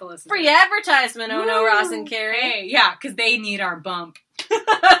you don't have to listen free to it. advertisement, Ono, Ross, and Carrie. Hey, yeah, because they need our bump.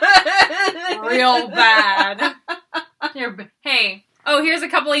 Real bad. Hey. Oh, here's a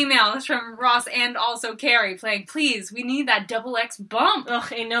couple emails from Ross and also Carrie playing, please, we need that XX bump.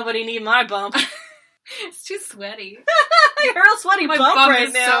 Ugh, ain't nobody need my bump. It's too sweaty. You're a real sweaty My bump right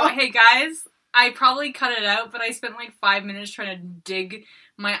is now. so... Hey, guys, I probably cut it out, but I spent like 5 minutes trying to dig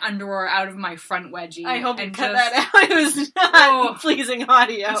my underwear out of my front wedgie. I hope you cut just, that out. It was not pleasing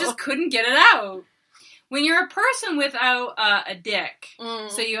audio. I just couldn't get it out. When you're a person without a dick,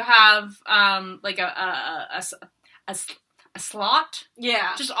 so you have like a slot,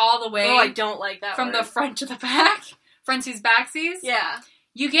 yeah, just all the way. Oh, I don't like that from word. the front to the back, frontsies, backsies. Yeah,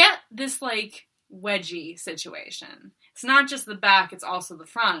 you get this like wedgie situation. It's not just the back; it's also the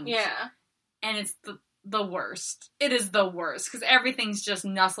front. Yeah, and it's the worst. It is the worst because everything's just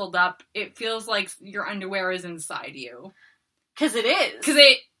nestled up. It feels like your underwear is inside you. Because it is. Because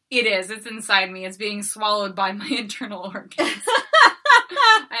it is. It's inside me. It's being swallowed by my internal organs.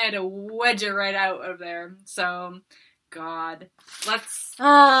 I had to wedge it right out of there. So, God. Let's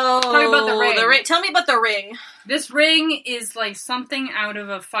talk about the ring. Tell me about the ring. This ring is like something out of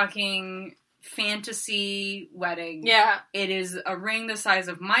a fucking fantasy wedding. Yeah. It is a ring the size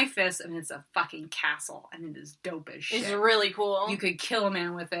of my fist, and it's a fucking castle, and it is dope as shit. It's really cool. You could kill a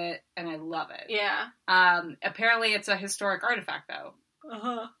man with it, and I love it. Yeah. Apparently it's a historic artifact, though.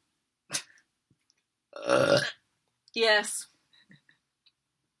 Yes.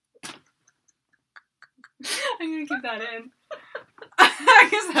 I'm gonna keep that in.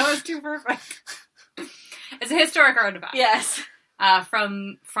 Because that was too perfect. It's a historic artifact. Yes.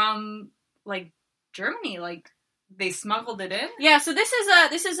 From like Germany, like they smuggled it in. Yeah, so this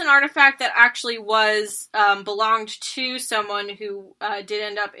is an artifact that actually was belonged to someone who did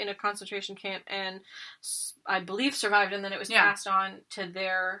end up in a concentration camp and I believe survived, and then it was passed on to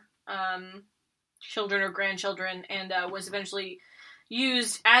their children or grandchildren, and was eventually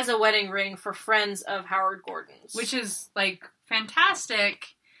used as a wedding ring for friends of Howard Gordon's. Which is, like, fantastic,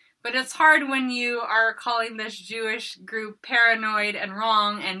 but it's hard when you are calling this Jewish group paranoid and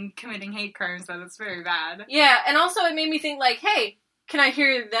wrong and committing hate crimes, that it's very bad. Yeah, and also it made me think, like, hey, can I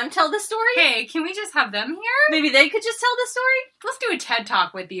hear them tell the story? Hey, can we just have them here? Maybe they could just tell the story? Let's do a TED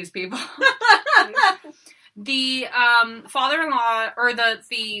Talk with these people. The father-in-law, or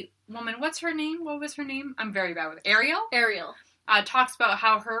the woman, what's her name? What was her name? I'm very bad with it. Ariel? Talks about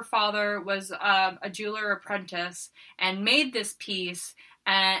how her father was a jeweler apprentice and made this piece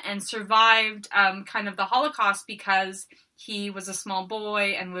and survived kind of the Holocaust because he was a small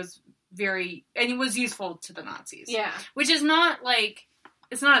boy and he was useful to the Nazis. Yeah. Which is not like,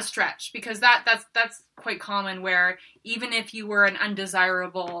 it's not a stretch, because that's quite common, where even if you were an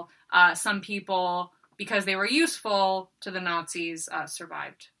undesirable, some people, because they were useful to the Nazis,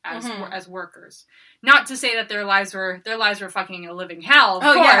 survived as workers. Not to say that their lives were fucking a living hell, of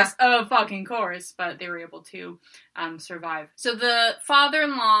course, of fucking course, but they were able to survive. So the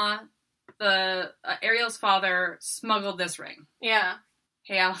father-in-law, Ariel's father, smuggled this ring. Yeah.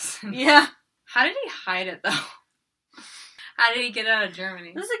 Hey, Alison. Yeah. How did he hide it, though? How did he get out of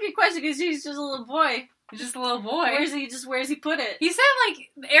Germany? This is a good question, because he's just a little boy. He's just a little boy. Where's he put it? He said,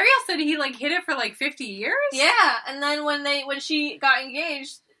 Ariel said he, hid it for, 50 years? Yeah, and then when she got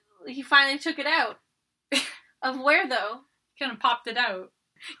engaged, he finally took it out. Of where, though? Kind of popped it out.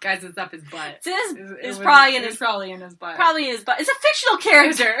 Guys, it's up his butt. It's probably in his butt. Probably in his butt. Probably in his butt. It's a fictional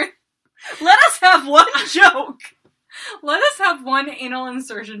character. Let us have one joke. Let us have one anal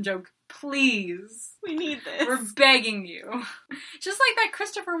insertion joke, please. We need this. We're begging you. Just like that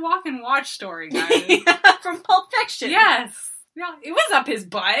Christopher Walken watch story, guys. Yeah, from Pulp Fiction. Yes. Yeah, it was up his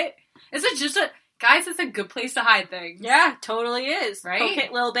butt. Guys, it's a good place to hide things. Yeah, totally is.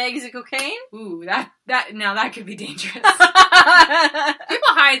 Right? Little bags of cocaine. Ooh, that could be dangerous.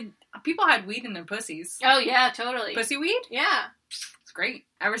 People hide weed in their pussies. Oh yeah, totally. Pussy weed? Yeah. It's great.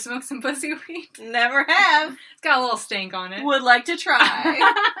 Ever smoked some pussy weed? Never have. It's got a little stank on it. Would like to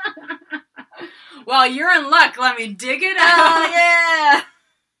try. Well, you're in luck. Let me dig it out. Oh yeah.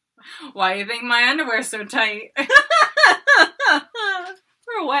 Why do you think my underwear's so tight?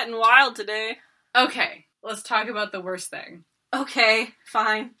 We're wet and wild today. Okay, let's talk about the worst thing. Okay,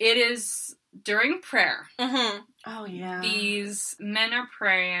 fine. It is during prayer. Mm-hmm. Oh, yeah. These men are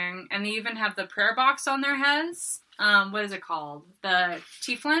praying, and they even have the prayer box on their heads. What is it called? The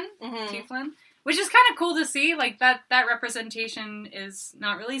Tieflin? Mm-hmm. Tieflin? Which is kind of cool to see. That representation is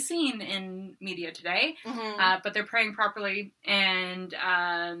not really seen in media today. Mm-hmm. But they're praying properly, and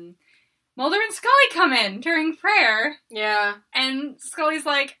Mulder and Scully come in during prayer. Yeah. And Scully's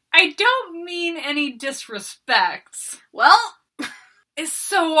like, I don't mean any disrespect. Well, it's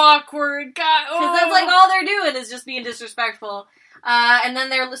so awkward, God. Because that's all they're doing is just being disrespectful. And then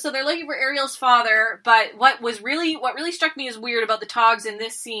they're looking for Ariel's father, but what really struck me as weird about the Togs in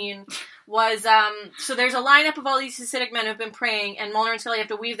this scene was, so there's a lineup of all these Hasidic men who've been praying, and Mulder and Scully have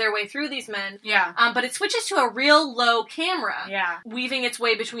to weave their way through these men. Yeah. But it switches to a real low camera. Yeah. Weaving its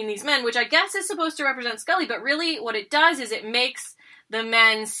way between these men, which I guess is supposed to represent Scully, but really what it does is it makes the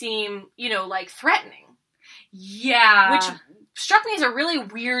men seem, threatening. Yeah. Which struck me as a really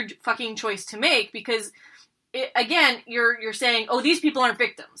weird fucking choice to make, because you're saying, oh, these people aren't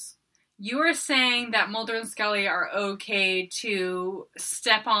victims. You are saying that Mulder and Scully are okay to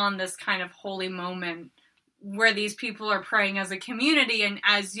step on this kind of holy moment where these people are praying as a community, and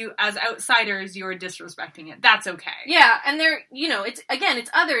as outsiders, you are disrespecting it. That's okay. Yeah, and they're, it's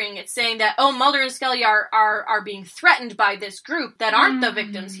othering. It's saying that, oh, Mulder and Scully are being threatened by this group that aren't the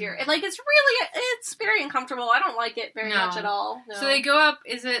victims here. It's very uncomfortable. I don't like it very much at all. No. So they go up,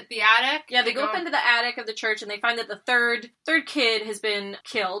 is it the attic? Yeah, they go up into the attic of the church, and they find that the third kid has been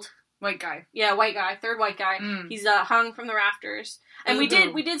killed. White guy. Yeah, white guy. Third white guy. He's hung from the rafters. And we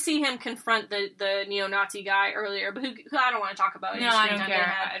did see him confront the neo-Nazi guy earlier, but who I don't want to talk about. No, I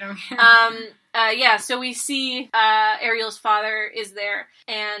don't care. Yeah, so we see Ariel's father is there,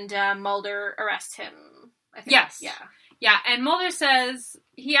 and Mulder arrests him. I think. Yes. Yeah. Yeah, and Mulder says,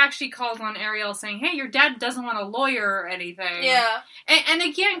 he actually calls on Ariel saying, hey, your dad doesn't want a lawyer or anything. Yeah. And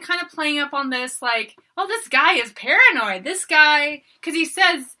again, kind of playing up on this, like, oh, this guy is paranoid. This guy, because he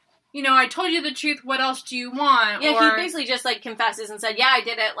says, you know, I told you the truth, what else do you want? Yeah, he basically just, like, confesses and said, yeah, I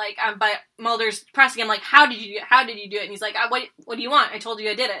did it, like, but Mulder's pressing him, like, how did you do it? And he's like, what do you want? I told you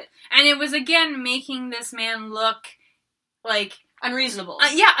I did it. And it was, again, making this man look, like... unreasonable.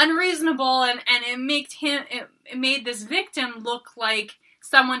 Unreasonable, and it made this victim look like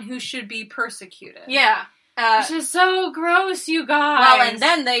someone who should be persecuted. Yeah. Which is so gross, you guys. Well, and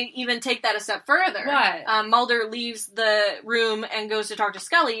then they even take that a step further. What? Mulder leaves the room and goes to talk to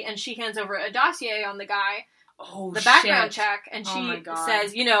Scully, and she hands over a dossier on the guy. Oh, the background check, and she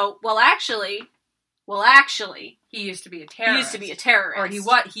says, you know, well, actually, he used to be a terrorist. He used to be a terrorist. Or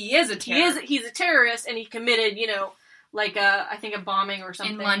he is a terrorist. He's a terrorist, and he committed, you know, like I think a bombing or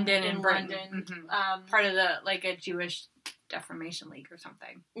something. In London. Mm-hmm. Part of a Jewish Defamation League or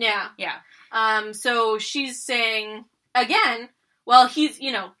something. Yeah. Yeah. So she's saying, again, well, he's,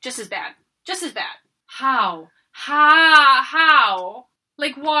 you know, just as bad. Just as bad. How?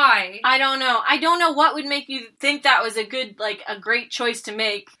 Like, why? I don't know what would make you think that was a great choice to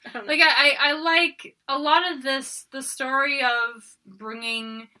make. Like, I like a lot of this, the story of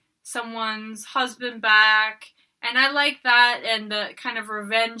bringing someone's husband back, and I like that, and the kind of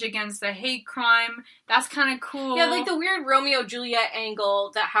revenge against the hate crime. That's kind of cool. Yeah, like the weird Romeo-Juliet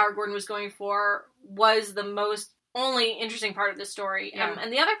angle that Howard Gordon was going for was the most only interesting part of the story. Yeah.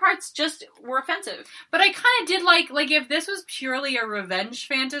 And the other parts just were offensive. But I kind of did like if this was purely a revenge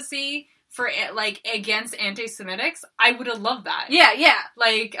fantasy for, like, against anti-Semitics, I would have loved that. Yeah.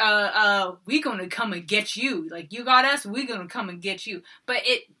 Like, we gonna come and get you. Like, you got us, we gonna come and get you. But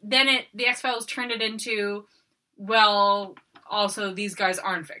the X-Files turned it into, well, also, these guys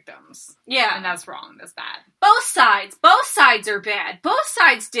aren't victims. Yeah. And that's wrong. That's bad. Both sides are bad. Both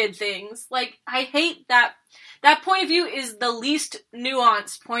sides did things. Like, I hate that. That point of view is the least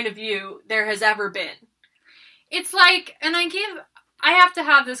nuanced point of view there has ever been. It's like, and I have to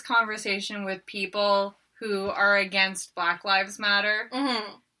have this conversation with people who are against Black Lives Matter.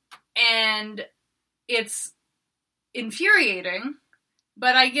 Mm-hmm. And it's infuriating,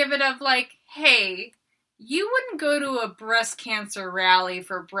 but I give it of like, hey, you wouldn't go to a breast cancer rally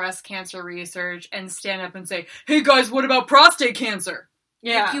for breast cancer research and stand up and say, hey guys, what about prostate cancer?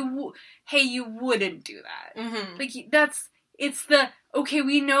 Yeah. Like you wouldn't do that. Mm-hmm. Like, okay,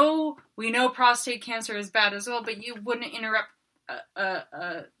 we know prostate cancer is bad as well, but you wouldn't interrupt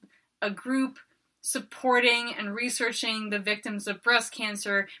a group supporting and researching the victims of breast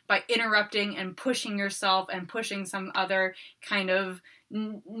cancer by interrupting and pushing yourself and pushing some other kind of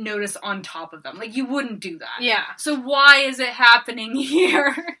notice on top of them. Like, you wouldn't do that. Yeah. So why is it happening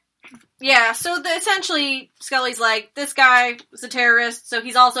here? Yeah, so essentially, Scully's like, this guy was a terrorist, so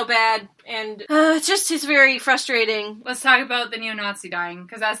he's also bad, and it's very frustrating. Let's talk about the neo-Nazi dying,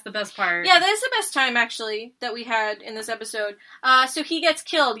 because that's the best part. Yeah, that's the best time, actually, that we had in this episode. So he gets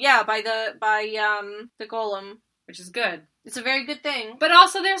killed, by the golem. Which is good. It's a very good thing. But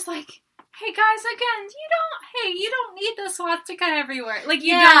also there's like, hey guys, again, you don't need the swastika everywhere. Like,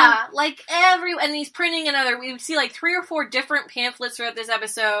 you don't. Like and he's printing another, we see like 3 or 4 different pamphlets throughout this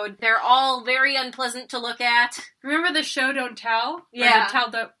episode. They're all very unpleasant to look at. Remember the show Don't Tell? Yeah.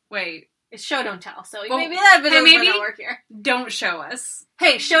 Wait. It's show don't tell, so maybe that bit doesn't work here. Don't show us.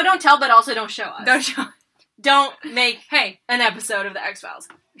 Hey, show don't tell, but also don't show us. Don't make, an episode of the X-Files.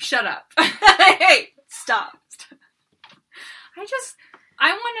 Shut up. Hey, stop.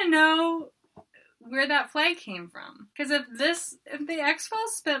 I want to know where that flag came from. Because if the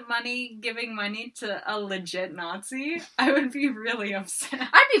X-Files spent money giving money to a legit Nazi, I would be really upset.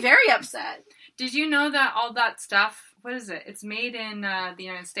 I'd be very upset. Did you know that all that stuff, what is it? It's made in the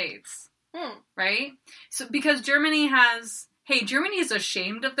United States. Right? So, because Germany is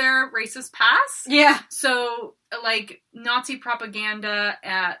ashamed of their racist past. Yeah. So, like, Nazi propaganda,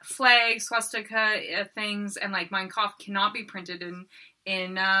 flags, swastika things, and, like, Mein Kampf cannot be printed in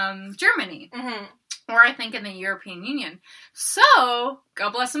Germany. Mm-hmm. Or I think in the European Union. So,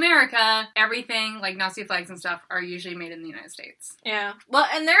 God bless America, everything, like Nazi flags and stuff, are usually made in the United States. Yeah. Well,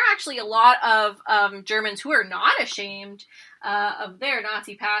 and there are actually a lot of Germans who are not ashamed of their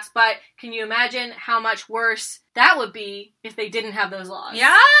Nazi past, but can you imagine how much worse that would be if they didn't have those laws?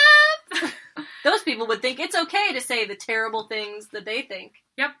 Yep! Those people would think it's okay to say the terrible things that they think.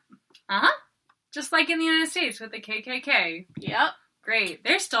 Yep. Uh-huh. Just like in the United States with the KKK. Yep. Great.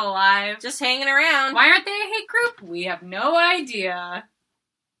 They're still alive. Just hanging around. Why aren't they a hate group? We have no idea.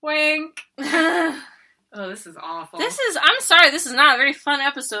 Wink. Oh, this is awful. I'm sorry, this is not a very fun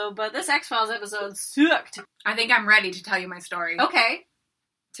episode, but this X-Files episode sucked. I think I'm ready to tell you my story. Okay.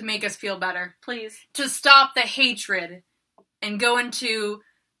 To make us feel better. Please. To stop the hatred and go into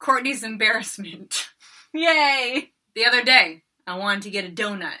Courtney's embarrassment. Yay! The other day, I wanted to get a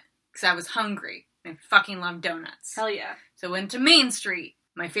donut because I was hungry. I fucking love donuts. Hell yeah. So I went to Main Street.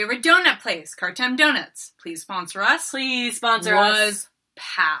 My favorite donut place, Cartem Donuts. Please sponsor us. Please sponsor us. Was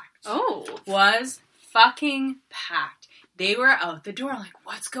packed. Oh. Was fucking packed. They were out the door like,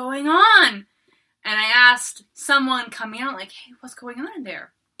 what's going on? And I asked someone coming out like, hey, what's going on in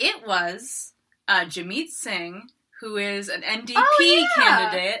there? It was Jamit Singh, who is an NDP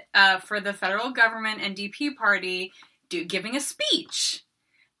candidate for the federal government NDP party, giving a speech.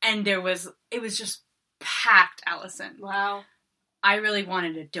 And it was just packed, Alison. Wow. I really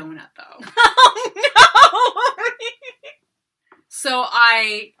wanted a donut, though. Oh, no! So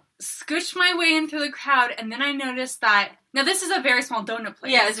I scooched my way in through the crowd, and then I noticed that... Now, this is a very small donut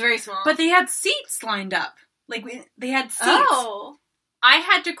place. Yeah, it's very small. But they had seats lined up. Like, they had seats. Oh. I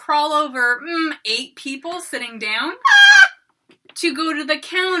had to crawl over 8 people sitting down to go to the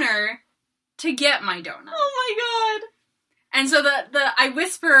counter to get my donut. Oh, my God. And so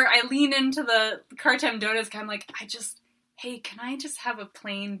I lean into the Cartem Donuts guy. I'm like, hey, can I just have a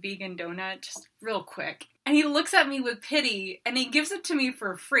plain vegan donut? Just real quick. And he looks at me with pity, and he gives it to me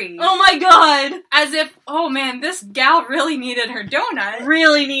for free. Oh my God! As if, oh man, this gal really needed her donut.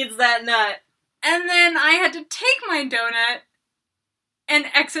 Really needs that nut. And then I had to take my donut and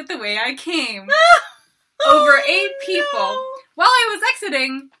exit the way I came. Over 8 people. While I was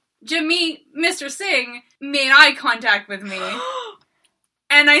exiting, Mr. Singh made eye contact with me.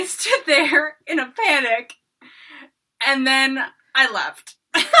 And I stood there in a panic. And then I left.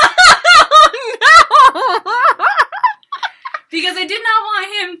 Oh, no! Because I did not want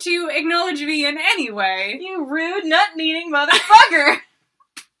him to acknowledge me in any way. You rude, nut-kneading motherfucker!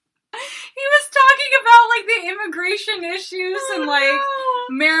 He was talking about, like, the immigration issues and, like,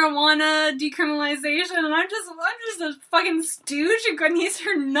 marijuana decriminalization, and I'm just a fucking stooge who needs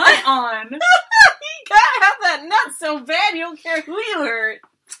her nut on. You gotta have that nut so bad you don't care who you hurt.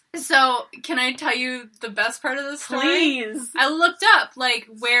 So, can I tell you the best part of the story? Please. I looked up, like,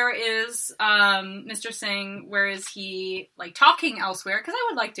 where is Mr. Singh, where is he, like, talking elsewhere? Because I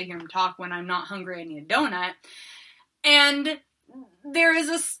would like to hear him talk when I'm not hungry and need a donut. And there is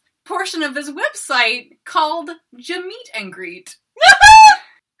a portion of his website called Jamit and Greet.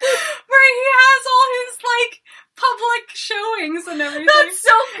 Where he has all his, like, public showings and everything. That's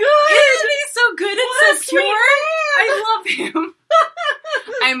so good! Isn't he so good and so pure? I love him.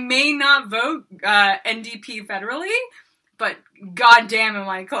 I may not vote NDP federally, but goddamn am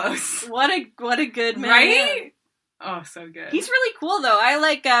I close. What a good man. Right? Oh, so good. He's really cool, though. I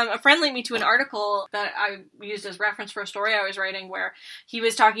like, a friend linked me to an article that I used as reference for a story I was writing where he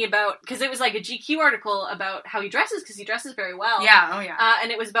was talking about, because it was like a GQ article about how he dresses, because he dresses very well. Yeah, oh yeah.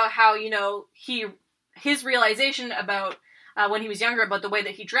 And it was about how, his realization about when he was younger about the way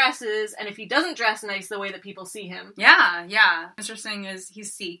that he dresses, and if he doesn't dress nice, the way that people see him. Yeah, yeah. Mr. Singh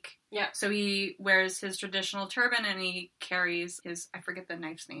he's Sikh. Yeah. So he wears his traditional turban and he carries I forget the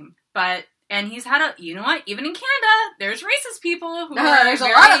knife's name, and he's had you know what? Even in Canada, there's racist people who there's a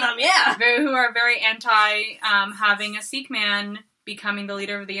lot of them, yeah. Who are very anti having a Sikh man becoming the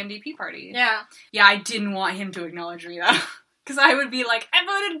leader of the NDP party. Yeah. Yeah, I didn't want him to acknowledge me, though. Because I would be like, I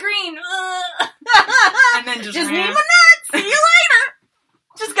voted green! And then just need my nut! See you later!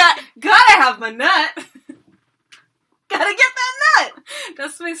 Just gotta have my nut! Gotta get that nut!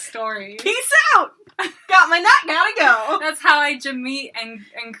 That's my story. Peace out! Got my nut, gotta go! That's how I meet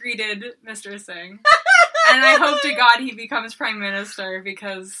and greeted Mr. Singh. And I hope to God he becomes Prime Minister,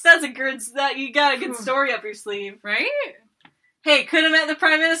 because... you got a good story up your sleeve. Right? Hey, could have met the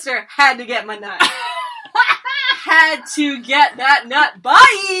Prime Minister, had to get my nut. Had to get that nut.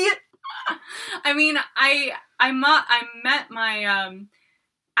 Bye! I mean, I met my,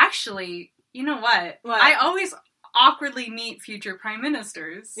 actually, you know what? I always awkwardly meet future prime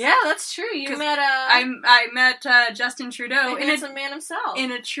ministers. Yeah, that's true. You met, I met, Justin Trudeau. The handsome man himself.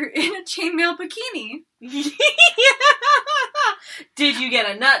 In a chainmail bikini. Did you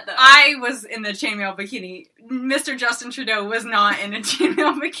get a nut, though? I was in the chainmail bikini. Mr. Justin Trudeau was not in a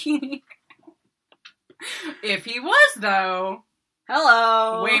chainmail bikini. If he was, though...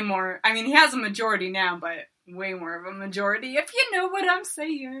 Hello! Way more... I mean, he has a majority now, but way more of a majority, if you know what I'm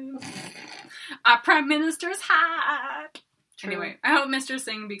saying. Our Prime Minister's hot. True. Anyway, I hope Mr.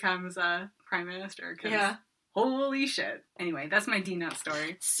 Singh becomes Prime Minister. Yeah. Holy shit. Anyway, that's my D-Nut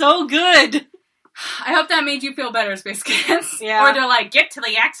story. So good! I hope that made you feel better, Space Kids. Yeah. Or they're like, get to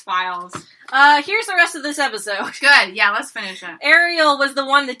the X-Files. Here's the rest of this episode. Good. Yeah, let's finish it. Ariel was the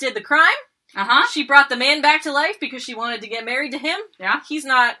one that did the crime. Uh-huh. She brought the man back to life because she wanted to get married to him. Yeah. He's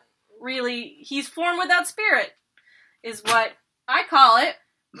not really... He's form without spirit, is what I call it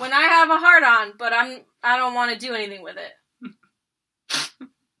when I have a heart-on, but I don't want to do anything with it.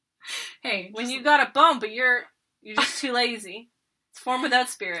 Hey. When you got a bone, but you're just too lazy. It's form without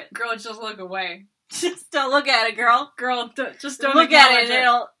spirit. Girl, just look away. Just don't look at it, girl. Girl, just don't look at it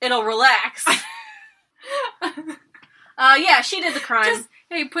acknowledge and it'll relax. Yeah, she did the crime. Just,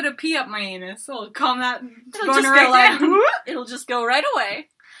 hey, put a pee up my anus. It'll calm that It'll boner just right go like, down. it'll just go right away.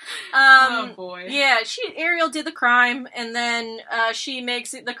 Oh, boy. Yeah, Ariel did the crime, and then she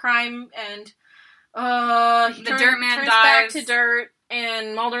makes it the crime, and the dirt man turns dies. back to dirt,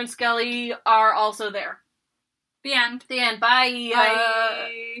 and Mulder and Scully are also there. The end. The end. Bye.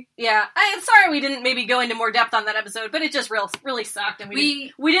 Bye. Yeah, I'm sorry we didn't maybe go into more depth on that episode, but it just really sucked, and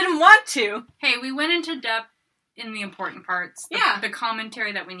we didn't want to. Hey, we went into depth in the important parts. The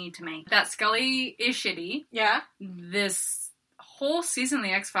commentary that we need to make. That Scully is shitty. Yeah. This whole season of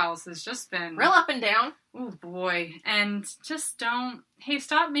the X-Files has just been... real up and down. Oh, boy. And just don't... Hey,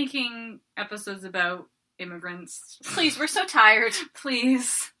 stop making episodes about immigrants. Please, we're so tired.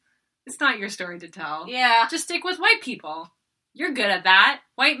 Please. It's not your story to tell. Yeah. Just stick with white people. You're good at that.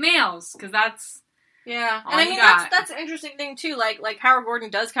 White males, because that's... Yeah, all and I you mean got. that's an interesting thing too. Like Howard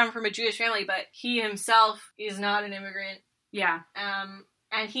Gordon does come from a Jewish family, but he himself is not an immigrant. Yeah.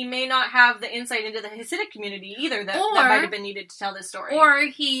 And he may not have the insight into the Hasidic community either that might have been needed to tell this story. Or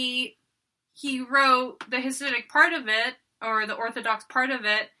he wrote the Hasidic part of it, or the Orthodox part of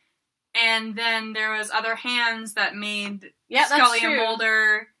it, and then there was other hands that made Scully and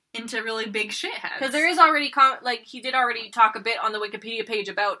Mulder into really big shitheads. Because there is already, he did already talk a bit on the Wikipedia page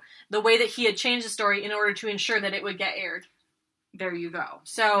about the way that he had changed the story in order to ensure that it would get aired. There you go.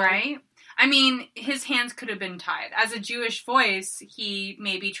 So, right? I mean, his hands could have been tied. As a Jewish voice, he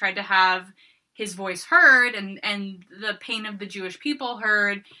maybe tried to have his voice heard and the pain of the Jewish people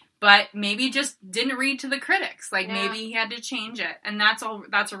heard, but maybe just didn't read to the critics. Maybe he had to change it. And that's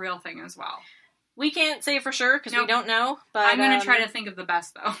a real thing as well. We can't say for sure, because we don't know, but... I'm going to try to think of the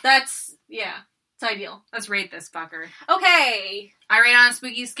best, though. It's ideal. Let's rate this fucker. Okay. I rate on a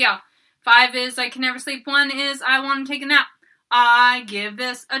spooky scale. 5 is I can never sleep. 1 is I want to take a nap. I give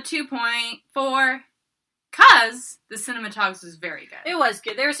this a 2.4, because the cinematography was very good. It was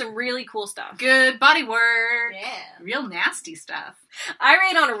good. There was some really cool stuff. Good body work. Yeah. Real nasty stuff. I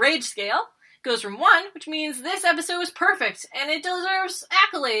rate on a rage scale. Goes from 1, which means this episode is perfect, and it deserves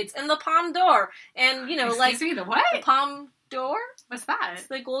accolades, and the Palme d'Or, and, Excuse me, the what? The Palme d'Or? What's that? It's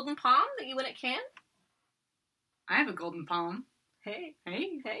the golden palm that you win at Cannes. I have a golden palm. Hey.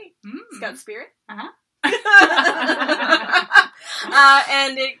 Mm. It's got spirit. Uh-huh.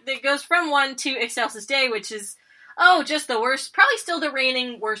 And it goes from 1 to Excelsis Day, which is, just the worst, probably still the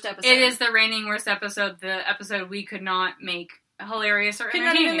reigning worst episode. It is the reigning worst episode, the episode we could not make hilarious or entertaining.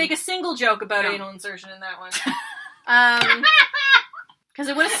 Could not even make a single joke about anal insertion in that one. Because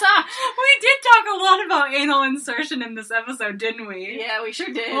it would have sucked. We did talk a lot about anal insertion in this episode, didn't we? Yeah, we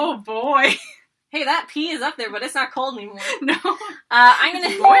sure did. Oh, boy. Hey, that pee is up there, but it's not cold anymore. No. I'm gonna...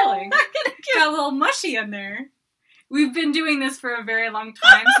 It's boiling. Got a little mushy in there. We've been doing this for a very long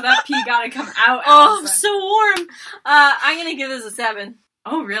time, so that pee gotta come out. Oh, so warm. I'm gonna give this a 7.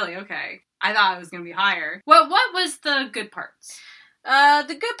 Oh, really? Okay. I thought it was gonna be higher. What was the good parts?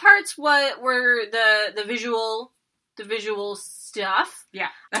 The good parts were the visual stuff. Yeah,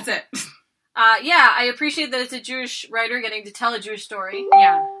 that's it. I appreciate that it's a Jewish writer getting to tell a Jewish story.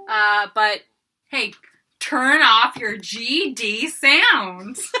 Yeah. But hey, turn off your GD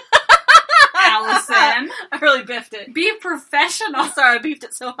sounds. Alison. I really biffed it. Be professional. Sorry, I beefed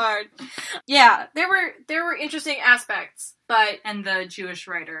it so hard. Yeah, there were interesting aspects, but... And the Jewish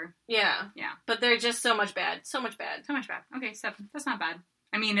writer. Yeah. But they're just so much bad. So much bad. Okay, 7. That's not bad.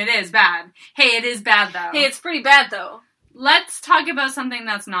 I mean, it is bad. Hey, it is bad, though. Hey, it's pretty bad, though. Let's talk about something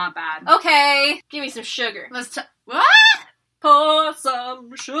that's not bad. Okay. Give me some sugar. What? Pour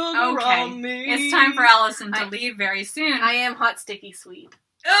some sugar on me. It's time for Alison to leave very soon. I am hot, sticky, sweet.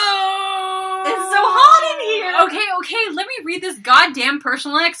 Oh! It's so hot in here! Okay, let me read this goddamn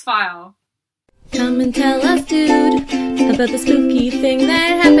personal X-file. Come and tell us, dude, about the spooky thing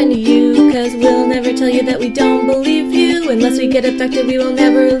that happened to you, 'cause we'll never tell you that we don't believe you. Unless we get abducted, we will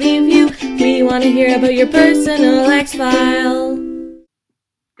never leave you. We want to hear about your personal X-file.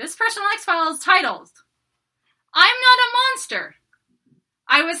 This personal X-file is titled, I'm not a monster.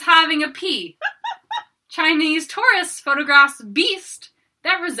 I was having a pee. Chinese tourist photographs beast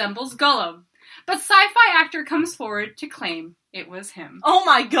that resembles Gollum. But sci-fi actor comes forward to claim it was him. Oh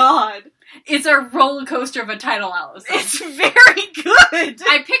my god. It's a roller coaster of a title, Alison. It's very good.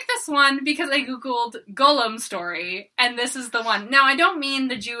 I picked this one because I googled Gollum story, and this is the one. Now, I don't mean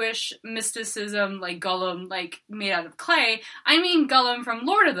the Jewish mysticism, like Gollum, like made out of clay. I mean Gollum from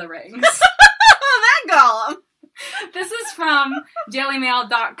Lord of the Rings. That Gollum. This is from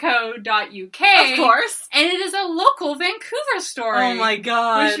dailymail.co.uk. Of course. And it is a local Vancouver story. Oh my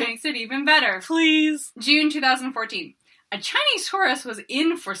god. Which makes it even better. Please. June 2014. A Chinese tourist was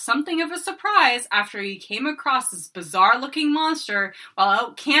in for something of a surprise after he came across this bizarre-looking monster while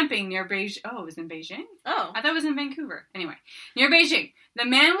out camping near Beijing. Oh, it was in Beijing? Oh. I thought it was in Vancouver. Anyway, near Beijing. The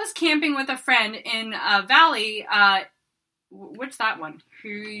man was camping with a friend in a valley, what's that one?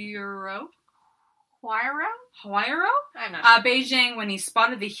 Huiro? Huiro? I'm not sure. Beijing when he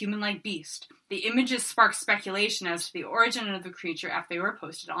spotted the human-like beast. The images sparked speculation as to the origin of the creature after they were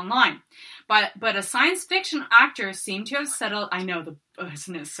posted online. But a science fiction actor seemed to have settled... I know,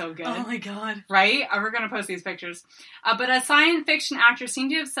 isn't it so good? Oh my god. Right? We're going to post these pictures. But a science fiction actor seemed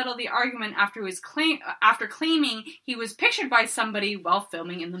to have settled the argument after claiming he was pictured by somebody while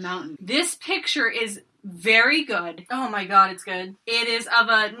filming in the mountain. This picture is very good. Oh my god, it's good. It is of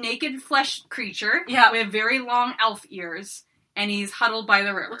a naked flesh creature with very long elf ears, and he's huddled by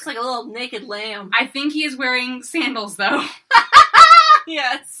the river. Looks like a little naked lamb. I think he is wearing sandals, though.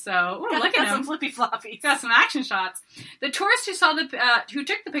 Yes. So, look at him. Some flippy floppies. Got some action shots. The tourist who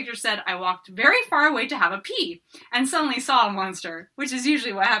took the picture said, "I walked very far away to have a pee, and suddenly saw a monster," which is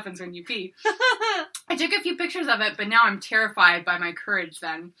usually what happens when you pee. I took a few pictures of it, but now I'm terrified by my courage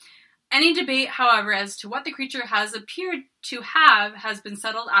then. Any debate, however, as to what the creature has appeared to have has been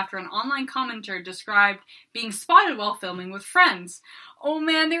settled after an online commenter described being spotted while filming with friends. Oh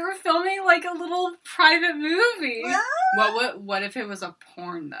man, they were filming like a little private movie. What if it was a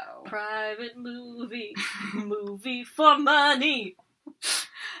porn, though? Private movie. Movie for money.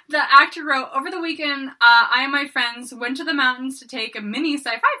 The actor wrote, "Over the weekend, I and my friends went to the mountains to take a mini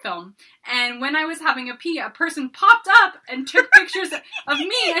sci-fi film. And when I was having a pee, a person popped up and took pictures of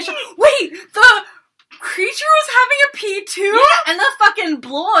me. And wait, the creature was having a pee too?" Yeah, and the fucking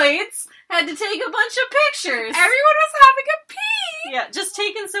Bloids had to take a bunch of pictures. Everyone was having a pee! Yeah, just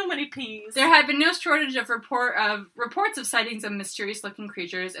taking so many pees. There had been no shortage of reports of sightings of mysterious-looking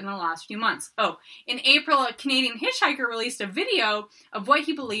creatures in the last few months. Oh, in April, a Canadian hitchhiker released a video of what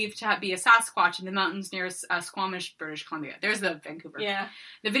he believed to be a Sasquatch in the mountains near Squamish, British Columbia. There's the Vancouver. Yeah.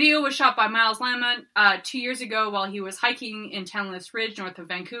 The video was shot by Miles Lama 2 years ago while he was hiking in Tantalus Ridge, north of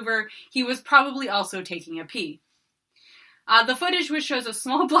Vancouver. He was probably also taking a pee. The footage, which shows a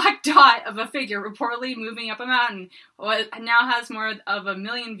small black dot of a figure reportedly moving up a mountain, now has more of 1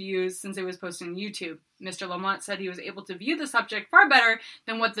 million views since it was posted on YouTube. Mr. Lamont said he was able to view the subject far better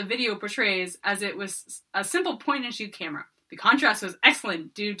than what the video portrays, as it was a simple point-and-shoot camera. The contrast was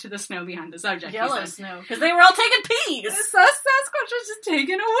excellent due to the snow behind the subject. Yellow snow. Because they were all taking pees! Sasquatch was just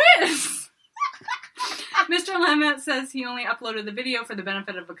taking a whiz! Mr. Lemmet says he only uploaded the video for the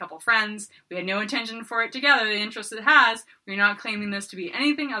benefit of a couple friends. We had no intention for it to gather the interest it has. We're not claiming this to be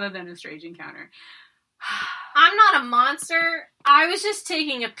anything other than a strange encounter. I'm not a monster. I was just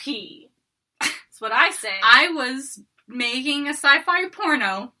taking a pee. That's what I say. I was making a sci-fi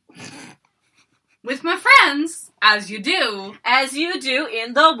porno with my friends, as you do. As you do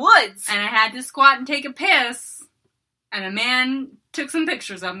in the woods. And I had to squat and take a piss. And a man took some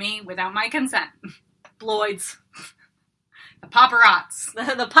pictures of me without my consent. Bloids. The paparazzi.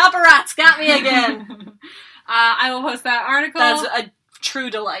 The paparazzi got me again. I will post that article. That's a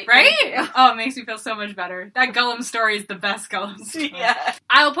true delight. Right? Oh, it makes me feel so much better. That Gollum story is the best Gollum story. Yeah.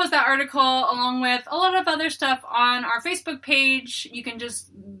 I will post that article along with a lot of other stuff on our Facebook page. You can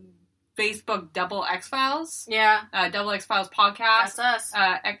just Facebook Double X Files. Yeah. Double X Files podcast. That's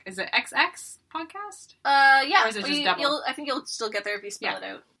us. Is it XX podcast? Yeah. Or is it just double? I think you'll still get there if you spell it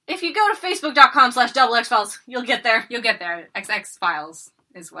out. If you go to facebook.com/doublexfiles, you'll get there. You'll get there. XX Files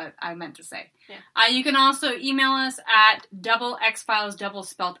is what I meant to say. Yeah. You can also email us at doublexfiles, double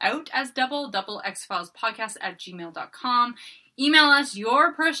spelled out as double xfilespodcast@gmail.com. Email us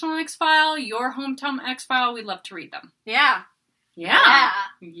your personal X-File, your hometown X-File. We'd love to read them. Yeah. Yeah.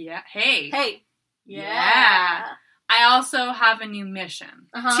 Hey. Hey. Yeah. I also have a new mission.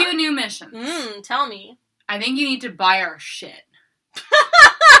 2 new missions. Tell me. I think you need to buy our shit.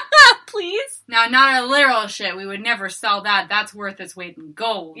 Please? Now, not our literal shit. We would never sell that. That's worth its weight in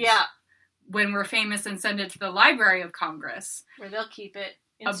gold. Yeah. when we're famous and send it to the Library of Congress. Where they'll keep it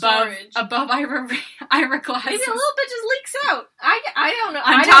in Above storage. Ira glass. Maybe a little bit just leaks out. I don't know.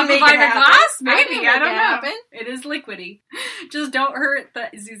 On top of Ira glass? Maybe. Maybe. I don't know. It is liquidy. Just don't hurt the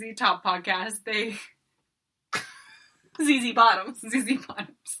ZZ Top podcast. They... ZZ Bottoms. ZZ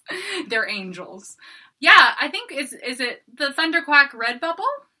Bottoms. They're angels. Yeah, I think, is it the Thunderquack Redbubble?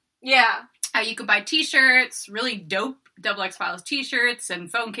 Yeah. You could buy t-shirts, really dope Double X Files t-shirts,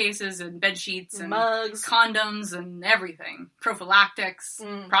 and phone cases, and bed sheets, and mugs, condoms, and everything. Prophylactics,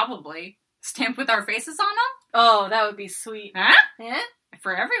 probably. Stamped with our faces on them? Oh, that would be sweet. Huh? Yeah?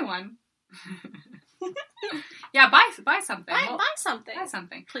 For everyone. Yeah, buy something. Buy something. Buy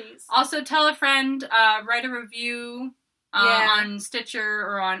something. Please. Also, tell a friend, write a review on Stitcher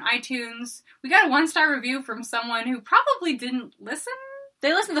or on iTunes. We got a 1-star review from someone who probably didn't listen.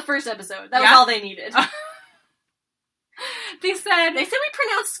 They listened to the first episode. That was all they needed. They said we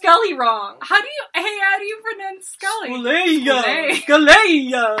pronounced Scully wrong. How do you pronounce Scully?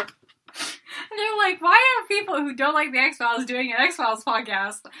 Scully. And they're like, why are people who don't like the X-Files doing an X-Files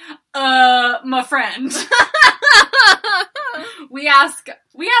podcast? My friend. We ask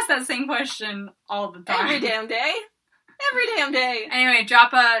that same question all the time. Every damn day. Anyway,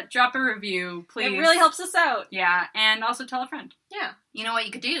 drop a review, please. It really helps us out. Yeah, and also tell a friend. Yeah. You know what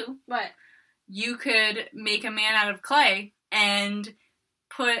you could do? What? You could make a man out of clay and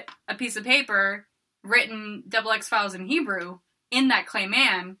put a piece of paper written Double X Files in Hebrew in that clay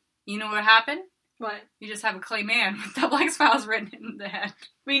man. You know what would happen? What? You just have a clay man with Double X Files written in the head.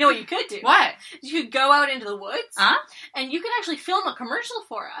 But you know what you could do? What? You could go out into the woods. Huh? And you could actually film a commercial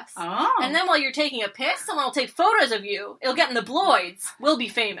for us. Oh. And then while you're taking a piss, someone will take photos of you. It'll get in the Bloids. We'll be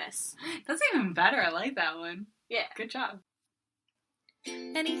famous. That's even better. I like that one. Yeah. Good job.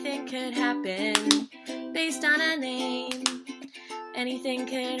 Anything could happen based on a name. Anything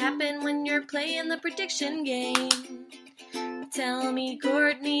could happen when you're playing the prediction game. Tell me,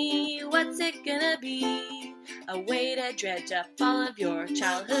 Courtney, what's it gonna be? A way to dredge up all of your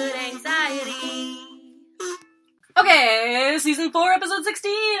childhood anxiety. Okay, season 4, episode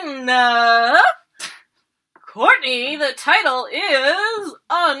 16. Courtney, the title is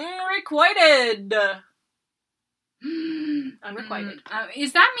Unrequited. Unrequited.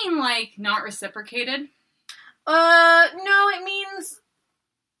 Does that mean, like, not reciprocated? No, it means...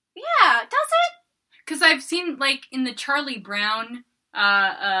 Yeah, does it? Because I've seen, like, in the Charlie Brown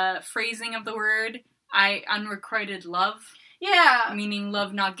phrasing of the word, unrequited love. Yeah. Meaning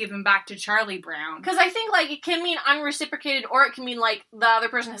love not given back to Charlie Brown. Because I think, like, it can mean unreciprocated, or it can mean, like, the other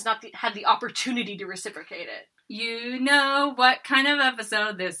person has not had the opportunity to reciprocate it. You know what kind of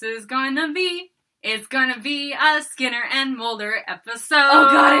episode this is going to be. It's going to be a Skinner and Mulder episode. Oh,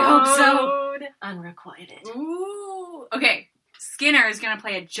 God, I hope so. Unrequited. Ooh. Okay, Skinner is going to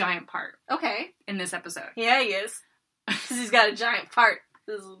play a giant part. Okay. In this episode. Yeah, he is. Because he's got a giant part.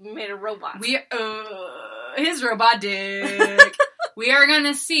 This is made of robots. His robot dick. We are going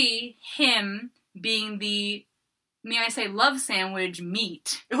to see him being the, may I say, love sandwich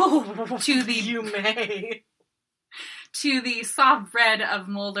meat. Oh, to the, you may. To the soft bread of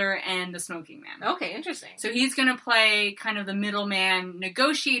Mulder and the Smoking Man. Okay, interesting. So he's going to play kind of the middleman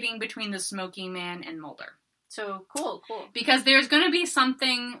negotiating between the Smoking Man and Mulder. So, cool. Because there's going to be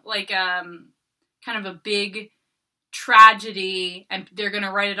something like kind of a big tragedy, and they're going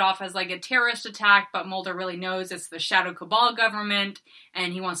to write it off as like a terrorist attack, but Mulder really knows it's the Shadow Cabal government,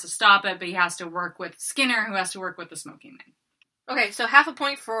 and he wants to stop it, but he has to work with Skinner, who has to work with the Smoking Man. Okay, so half a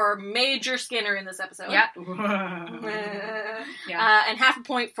point for Major Skinner in this episode. Yeah. And half a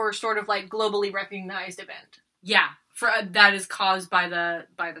point for sort of like globally recognized event. Yeah, for that is caused by the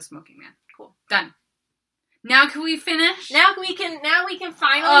Smoking Man. Cool. Done. Now can we finish? Now we can finally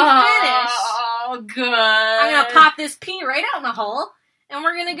finish. Oh, good. I'm gonna pop this pea right out in the hole, and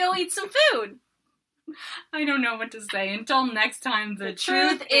we're gonna go eat some food. I don't know what to say. Until next time, the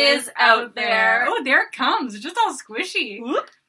truth is out there. Oh, there it comes. It's just all squishy. Whoop.